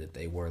team that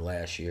they were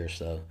last year.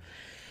 So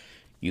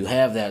you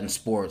have that in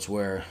sports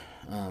where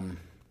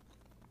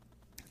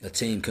a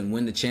team can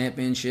win the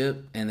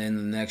championship and then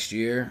the next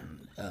year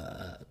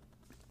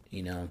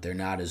You know, they're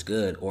not as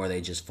good, or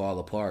they just fall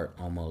apart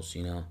almost.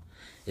 You know,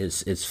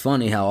 it's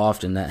funny how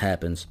often that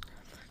happens.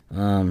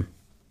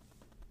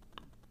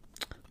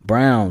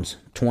 Browns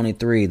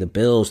 23, the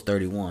Bills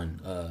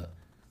 31.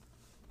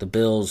 The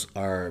Bills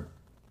are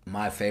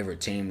my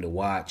favorite team to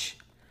watch,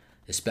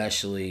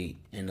 especially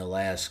in the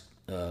last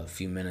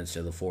few minutes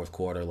of the fourth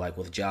quarter. Like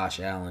with Josh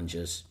Allen,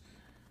 if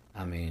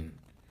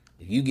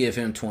you give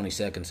him 20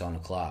 seconds on the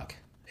clock,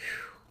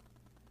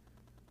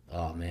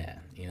 oh man,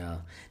 you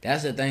know,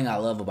 that's the thing I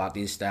love about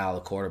these style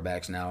of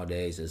quarterbacks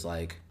nowadays is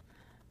like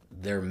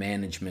their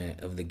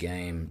management of the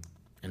game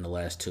in the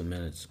last 2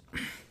 minutes.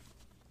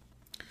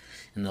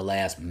 In the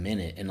last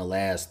minute, in the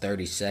last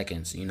 30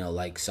 seconds, you know,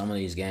 like some of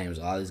these games,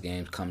 all these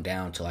games come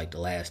down to like the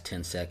last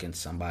 10 seconds,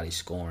 somebody's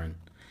scoring,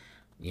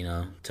 you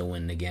know, to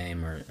win the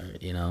game or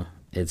you know,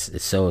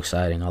 it's so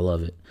exciting. I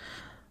love it.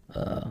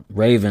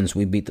 Ravens,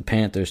 we beat the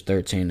Panthers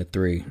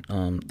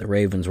 13-3. The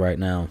Ravens right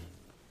now.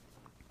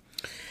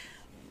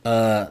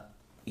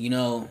 You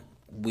know,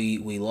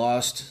 we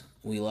lost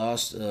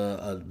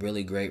a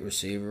really great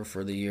receiver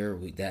for the year.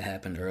 That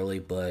happened early,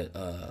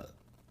 but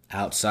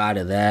outside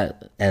of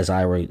that, as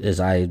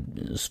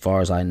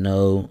far as I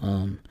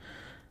know,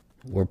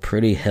 we're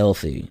pretty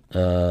healthy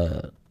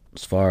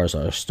as far as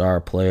our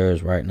star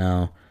players right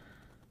now.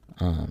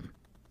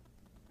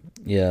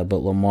 Yeah, but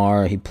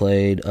Lamar, he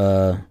played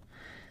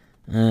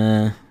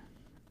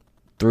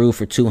threw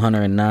for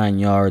 209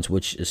 yards,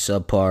 which is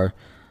subpar.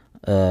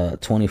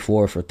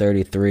 24 for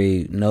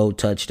 33, no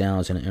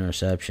touchdowns and an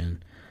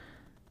interception.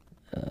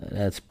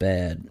 That's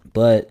bad.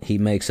 But he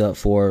makes up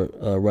for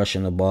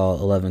rushing the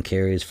ball, 11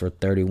 carries for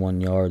 31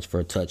 yards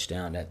for a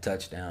touchdown. That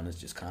touchdown is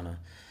just kind of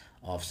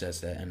offsets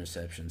that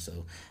interception.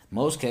 So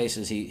most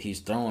cases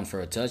he's throwing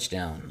for a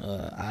touchdown.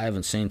 I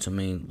haven't seen too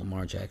many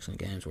Lamar Jackson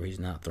games where he's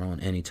not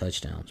throwing any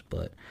touchdowns,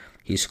 but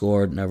he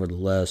scored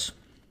nevertheless.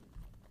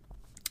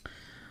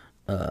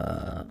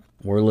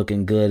 We're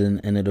looking good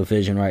in the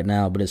division right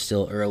now, but it's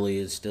still early.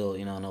 It's still,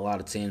 you know, and a lot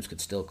of teams could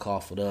still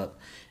cough it up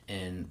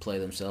and play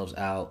themselves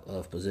out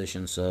of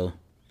position. So,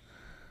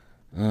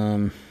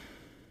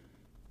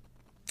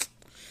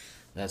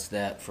 that's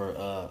that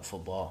for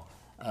football.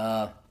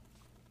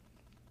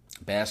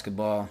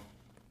 Basketball,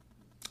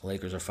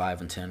 Lakers are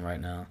 5-10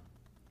 right now.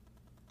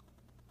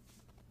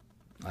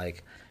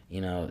 Like,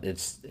 you know,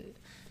 it's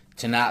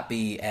to not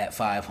be at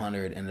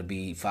 500 and to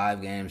be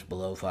 5 games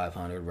below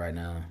 500 right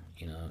now.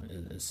 You know,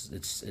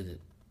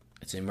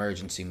 it's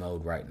emergency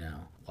mode right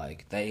now.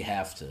 Like, they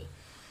have to.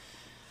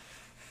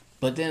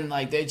 But then,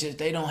 like,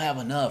 they don't have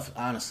enough,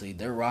 honestly.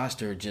 Their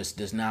roster just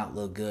does not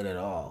look good at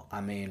all.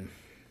 I mean,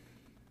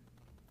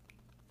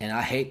 and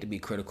I hate to be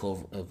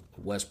critical of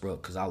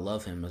Westbrook because I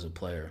love him as a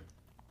player.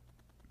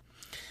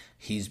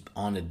 He's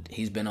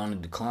been on a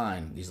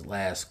decline these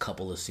last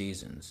couple of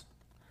seasons.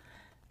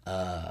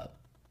 And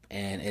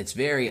it's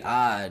very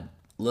odd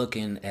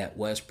looking at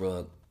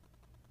Westbrook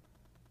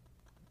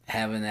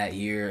having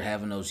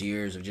those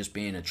years of just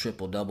being a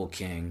triple-double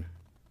king.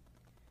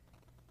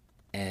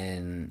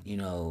 And, you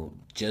know,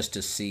 just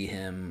to see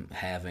him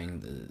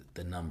having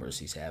the numbers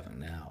he's having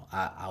now.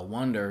 I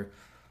wonder,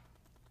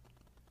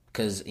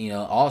 because, you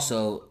know,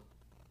 also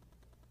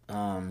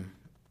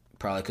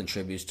probably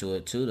contributes to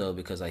it too, though,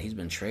 because like, he's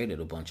been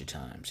traded a bunch of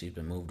times. He's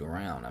been moved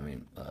around. I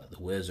mean, the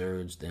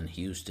Wizards, then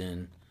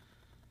Houston.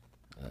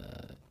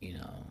 You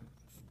know,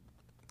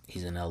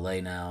 he's in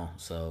LA now,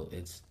 so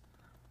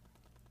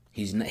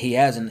he's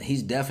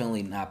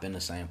definitely not been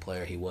the same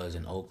player he was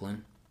in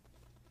Oakland.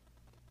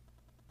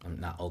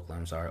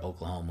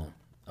 Oklahoma.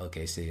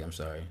 OKC, I'm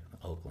sorry.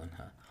 Oakland,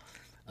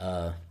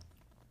 huh?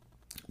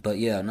 But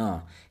yeah,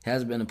 no. He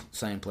hasn't been the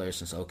same player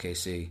since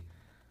OKC.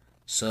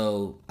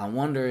 So I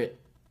wonder,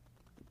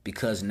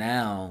 because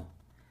now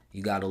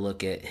you got to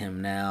look at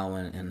him now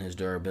and his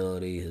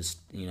durability, his,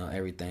 you know,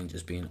 everything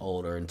just being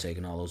older and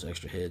taking all those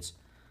extra hits.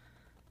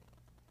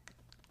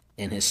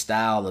 In his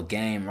style of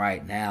game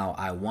right now,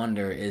 I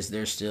wonder, is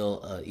there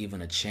still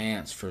even a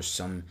chance for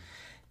some...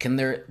 Can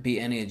there be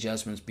any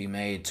adjustments be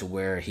made to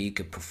where he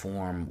could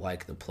perform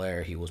like the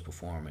player he was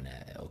performing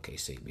at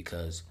OKC?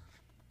 Because,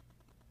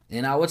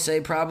 and I would say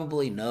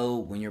probably no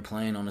when you're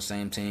playing on the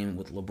same team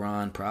with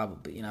LeBron,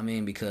 probably, you know what I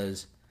mean?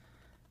 Because,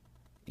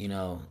 you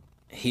know,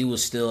 he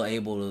was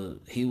able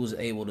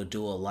to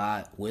do a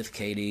lot with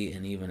KD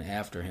and even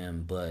after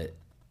him, but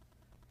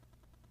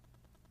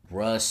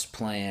Russ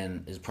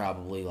playing is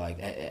probably like,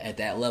 at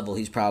that level,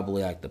 he's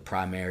probably like the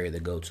primary,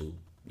 the go-to,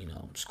 you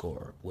know,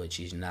 scorer, which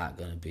he's not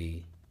going to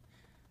be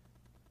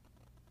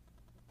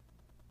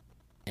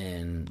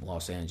in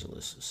Los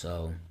Angeles.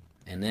 So,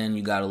 and then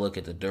you got to look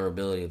at the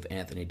durability of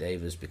Anthony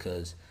Davis,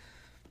 because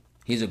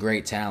he's a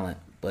great talent,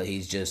 but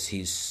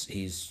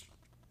he's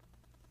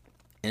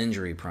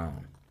injury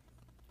prone.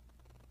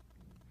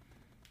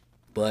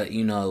 But,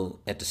 you know,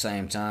 at the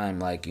same time,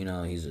 like, you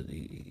know,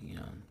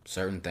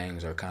 certain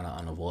things are kind of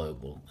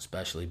unavoidable,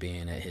 especially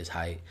being at his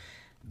height,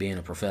 being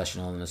a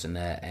professional and this and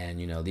that. And,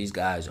 you know, these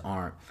guys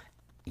aren't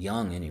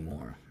young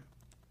anymore.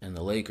 And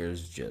the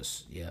Lakers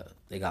just, yeah,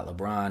 they got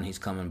LeBron. He's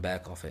coming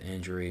back off an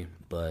injury.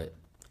 But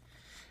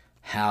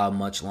how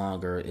much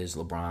longer is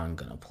LeBron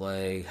going to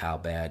play? How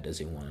bad does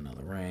he want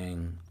another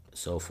ring?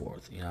 So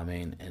forth. You know what I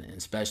mean? And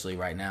especially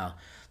right now,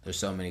 there's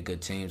so many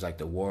good teams. Like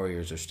the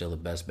Warriors are still the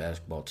best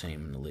basketball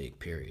team in the league,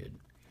 period.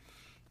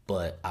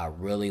 But I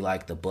really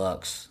like the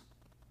Bucks.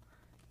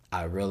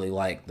 I really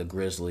like the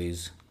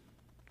Grizzlies.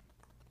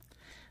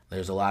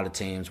 There's a lot of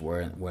teams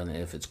where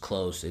if it's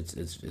close,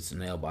 it's a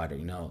nail biter.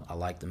 You know, I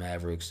like the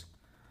Mavericks.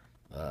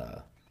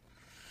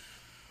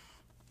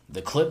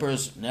 The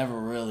Clippers never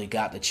really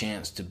got the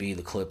chance to be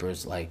the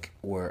Clippers like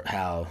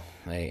how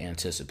they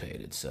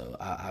anticipated. So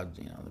I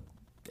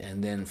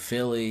and then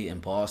Philly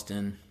and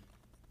Boston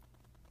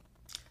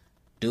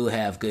do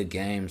have good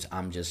games.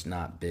 I'm just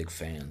not big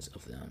fans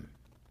of them.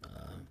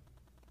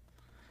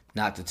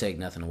 Not to take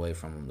nothing away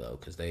from them though,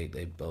 because they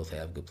both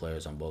have good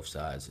players on both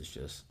sides. It's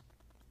just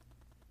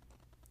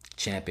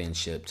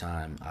championship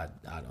time. I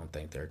don't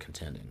think they're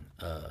contending.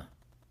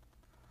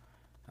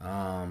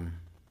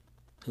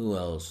 Who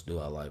else do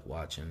I like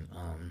watching?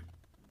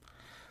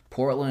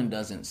 Portland,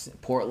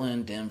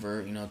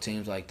 Denver,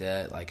 teams like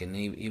that, like, and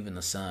even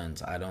the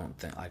Suns.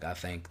 I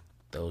think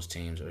those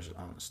teams are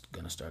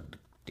going to start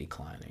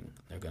declining.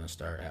 They're going to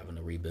start having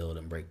to rebuild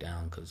and break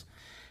down because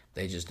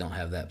they just don't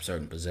have that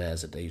certain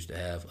pizzazz that they used to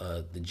have.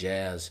 The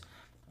Jazz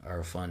are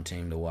a fun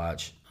team to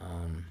watch.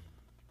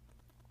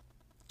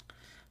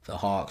 The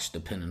Hawks,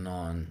 depending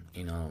on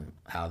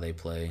how they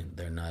play,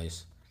 they're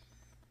nice.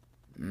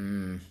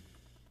 I'm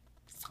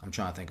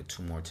trying to think of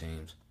two more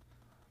teams.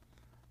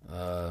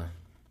 I'm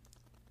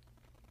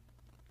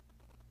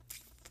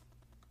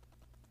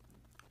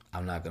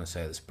not going to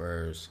say the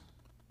Spurs.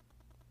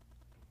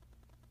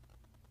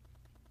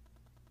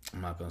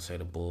 I'm not going to say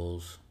the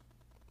Bulls.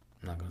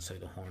 I'm not going to say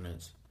the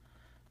Hornets.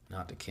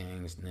 Not the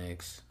Kings,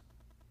 Knicks.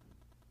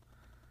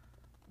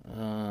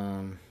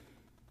 I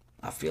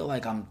feel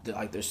like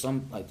there's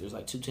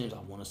two teams I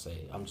want to say.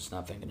 I'm just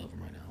not thinking of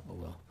them right now. Oh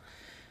well.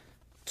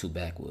 Too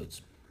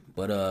backwoods.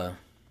 But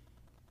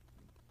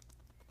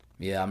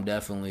yeah,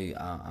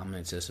 I'm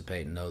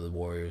anticipating the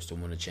Warriors to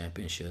win a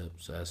championship.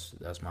 So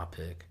that's my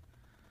pick.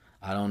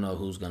 I don't know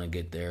who's gonna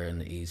get there in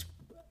the East.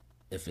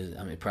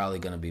 Probably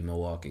gonna be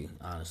Milwaukee,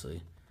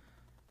 honestly.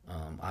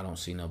 I don't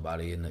see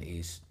nobody in the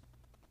East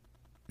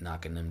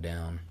knocking them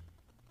down.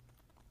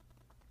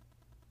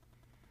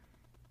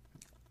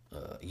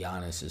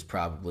 Giannis is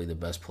probably the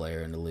best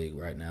player in the league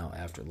right now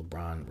after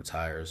LeBron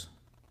retires.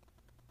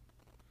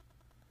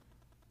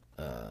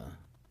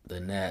 The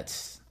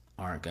Nets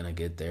aren't going to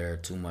get there.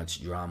 Too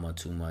much drama,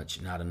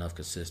 not enough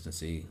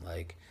consistency,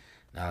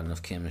 not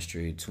enough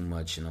chemistry, too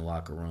much in the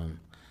locker room.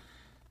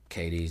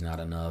 KD's not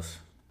enough.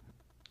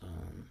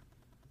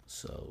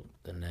 So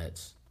the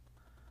Nets,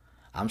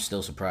 I'm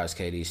still surprised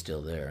KD's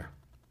still there.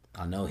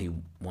 I know he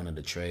wanted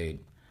to trade,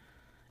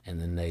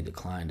 and then they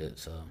declined it,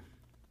 so...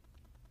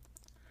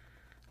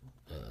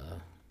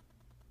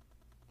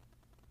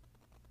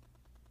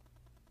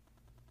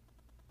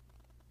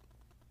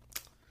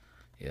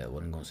 Yeah, I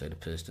wasn't going to say the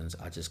Pistons.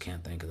 I just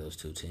can't think of those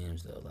two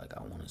teams, though.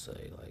 I want to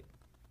say,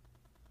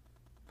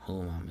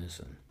 who am I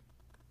missing?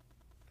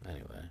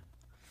 Anyway.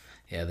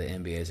 Yeah, the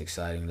NBA is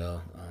exciting,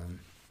 though.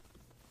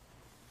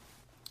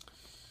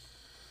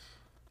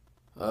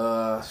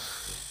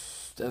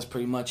 That's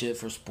pretty much it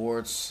for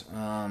sports.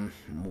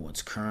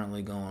 What's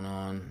currently going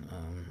on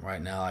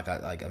right now?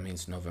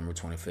 It's November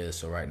 25th,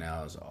 so right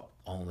now is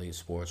only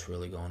sports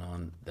really going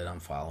on that I'm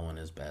following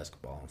is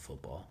basketball and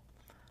football.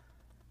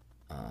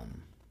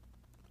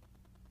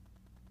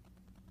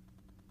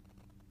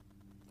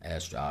 I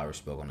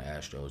spoke on the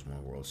Astros won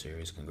the World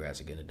Series.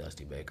 Congrats again to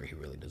Dusty Baker. He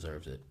really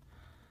deserves it.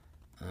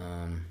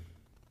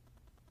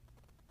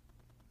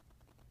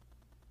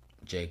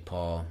 Jake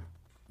Paul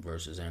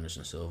versus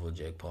Anderson Silva.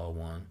 Jake Paul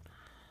won.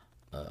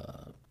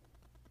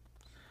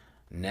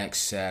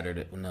 Next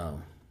Saturday,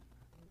 no.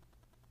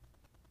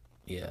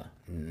 Yeah,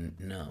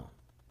 no.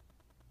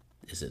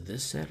 Is it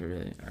this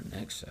Saturday or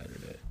next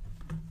Saturday?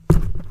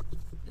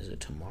 Is it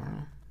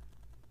tomorrow?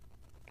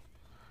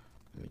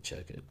 Let me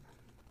check it.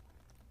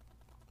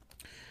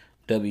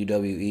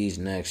 WWE's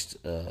next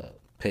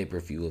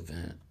pay-per-view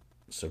event,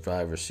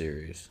 Survivor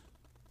Series.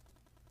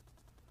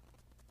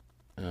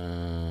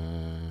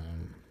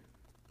 When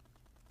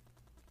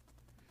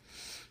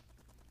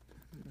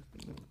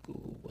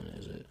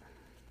is it?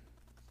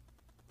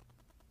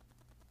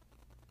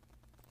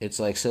 It's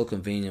so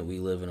convenient we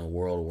live in a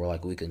world where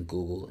we can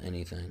Google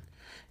anything.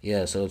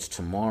 Yeah, so it's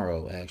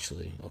tomorrow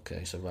actually.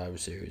 Okay, Survivor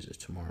Series is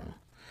tomorrow.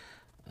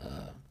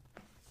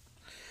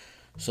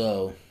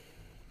 So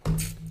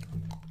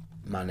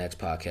my next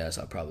podcast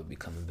I'll probably be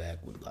coming back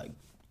with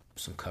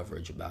some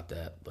coverage about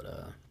that, but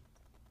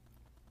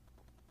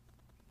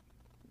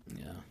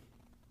yeah.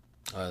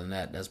 Other than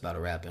that, that's about a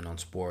wrap in on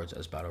sports.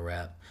 That's about a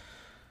wrap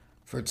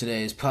for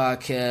today's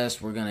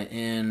podcast. We're going to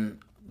end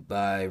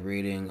by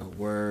reading a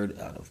word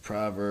out of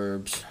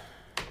Proverbs.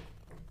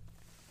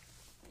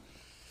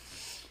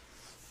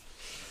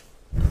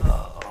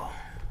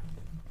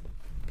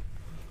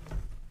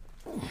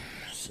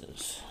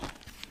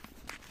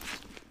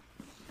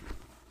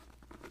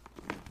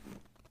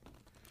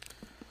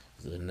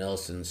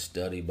 Nelson's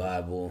Study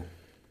Bible.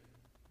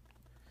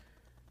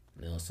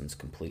 Nelson's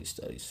Complete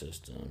Study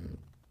System.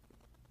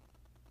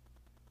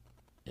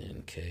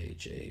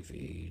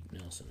 NKJV.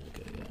 Nelson,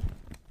 okay, yeah.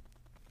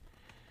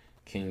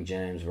 King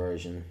James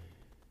Version.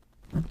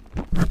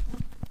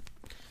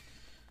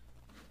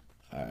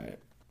 Alright.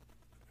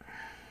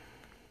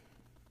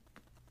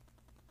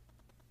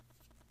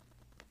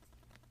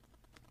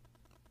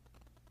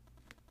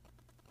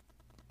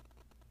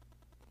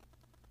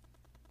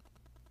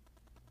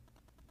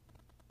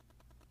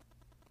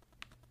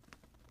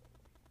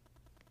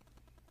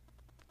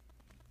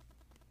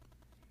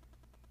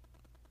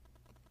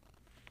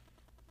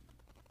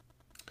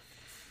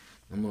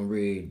 I'm going to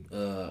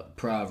read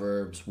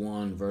Proverbs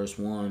 1, verse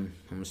 1. I'm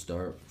going to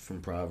start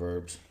from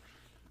Proverbs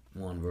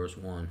 1, verse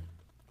 1. It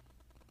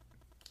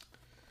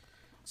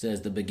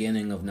says, the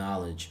beginning of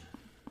knowledge.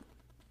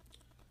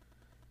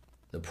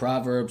 The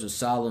Proverbs of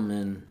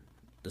Solomon,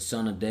 the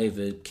son of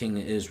David, king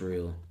of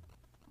Israel.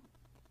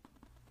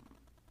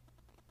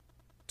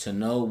 To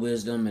know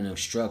wisdom and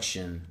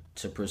instruction,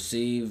 to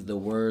perceive the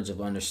words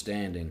of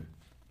understanding,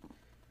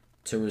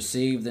 to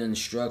receive the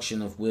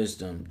instruction of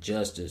wisdom,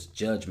 justice,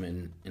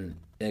 judgment, and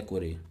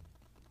equity,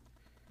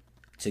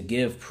 to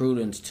give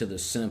prudence to the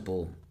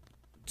simple,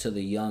 to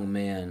the young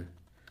man,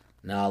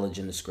 knowledge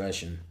and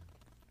discretion.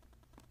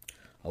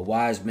 A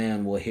wise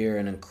man will hear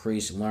and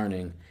increase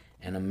learning,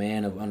 and a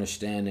man of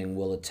understanding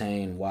will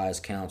attain wise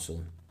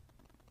counsel.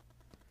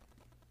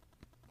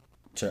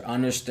 To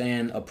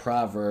understand a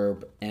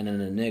proverb and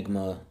an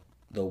enigma,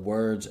 the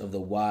words of the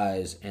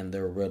wise and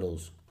their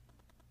riddles.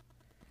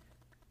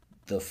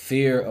 The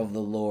fear of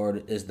the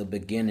Lord is the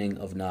beginning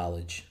of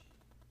knowledge,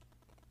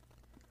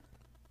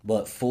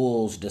 but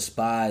fools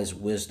despise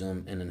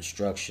wisdom and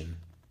instruction.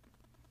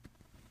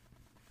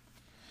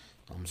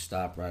 I'm going to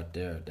stop right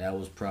there. That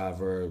was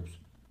Proverbs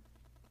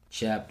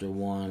chapter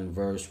 1,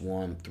 verse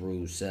 1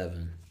 through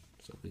 7.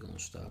 So we're going to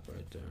stop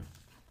right there.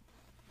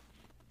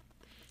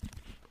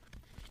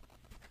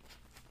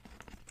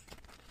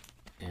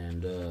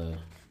 And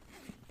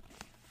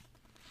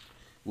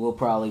we'll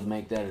probably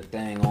make that a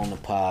thing on the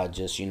pod,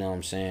 just, you know what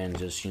I'm saying,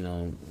 just, you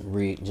know,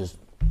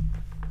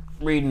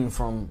 reading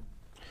from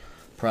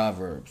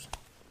Proverbs,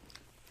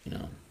 you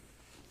know.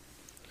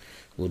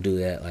 We'll do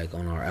that, like,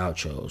 on our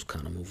outros,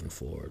 kind of moving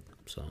forward,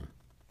 so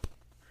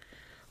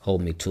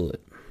hold me to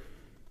it.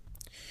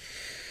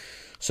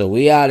 So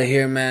we out of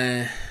here,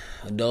 man.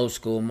 Adult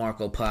School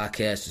Marco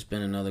Podcast. It's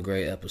been another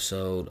great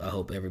episode. I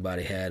hope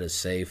everybody had a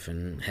safe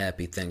and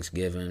happy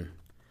Thanksgiving.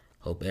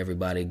 Hope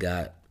everybody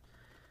got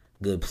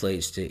good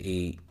plates to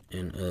eat,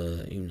 and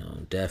you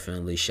know,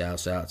 definitely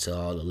shouts out to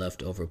all the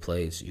leftover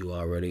plates. You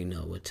already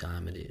know what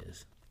time it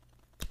is.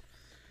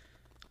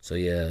 So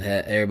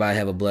yeah, everybody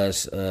have a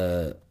blessed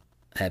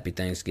happy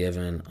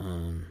Thanksgiving.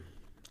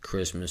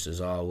 Christmas is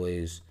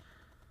always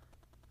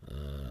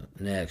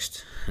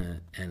next,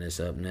 and it's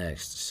up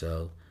next.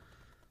 So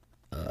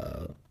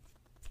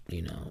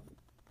you know,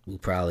 we'll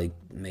probably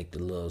make the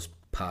little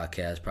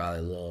podcast probably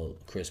a little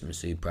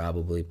Christmassy.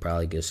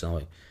 Probably get some,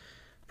 like,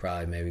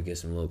 maybe get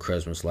some little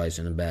Christmas lights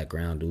in the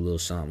background, do a little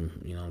something,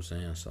 you know what I'm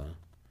saying? So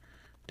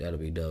that'll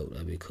be dope.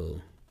 That'll be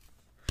cool.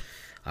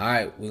 All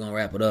right, we're going to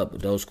wrap it up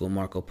with Old School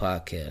Marco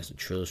Podcast, the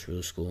trillest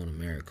real school in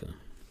America.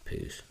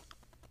 Peace.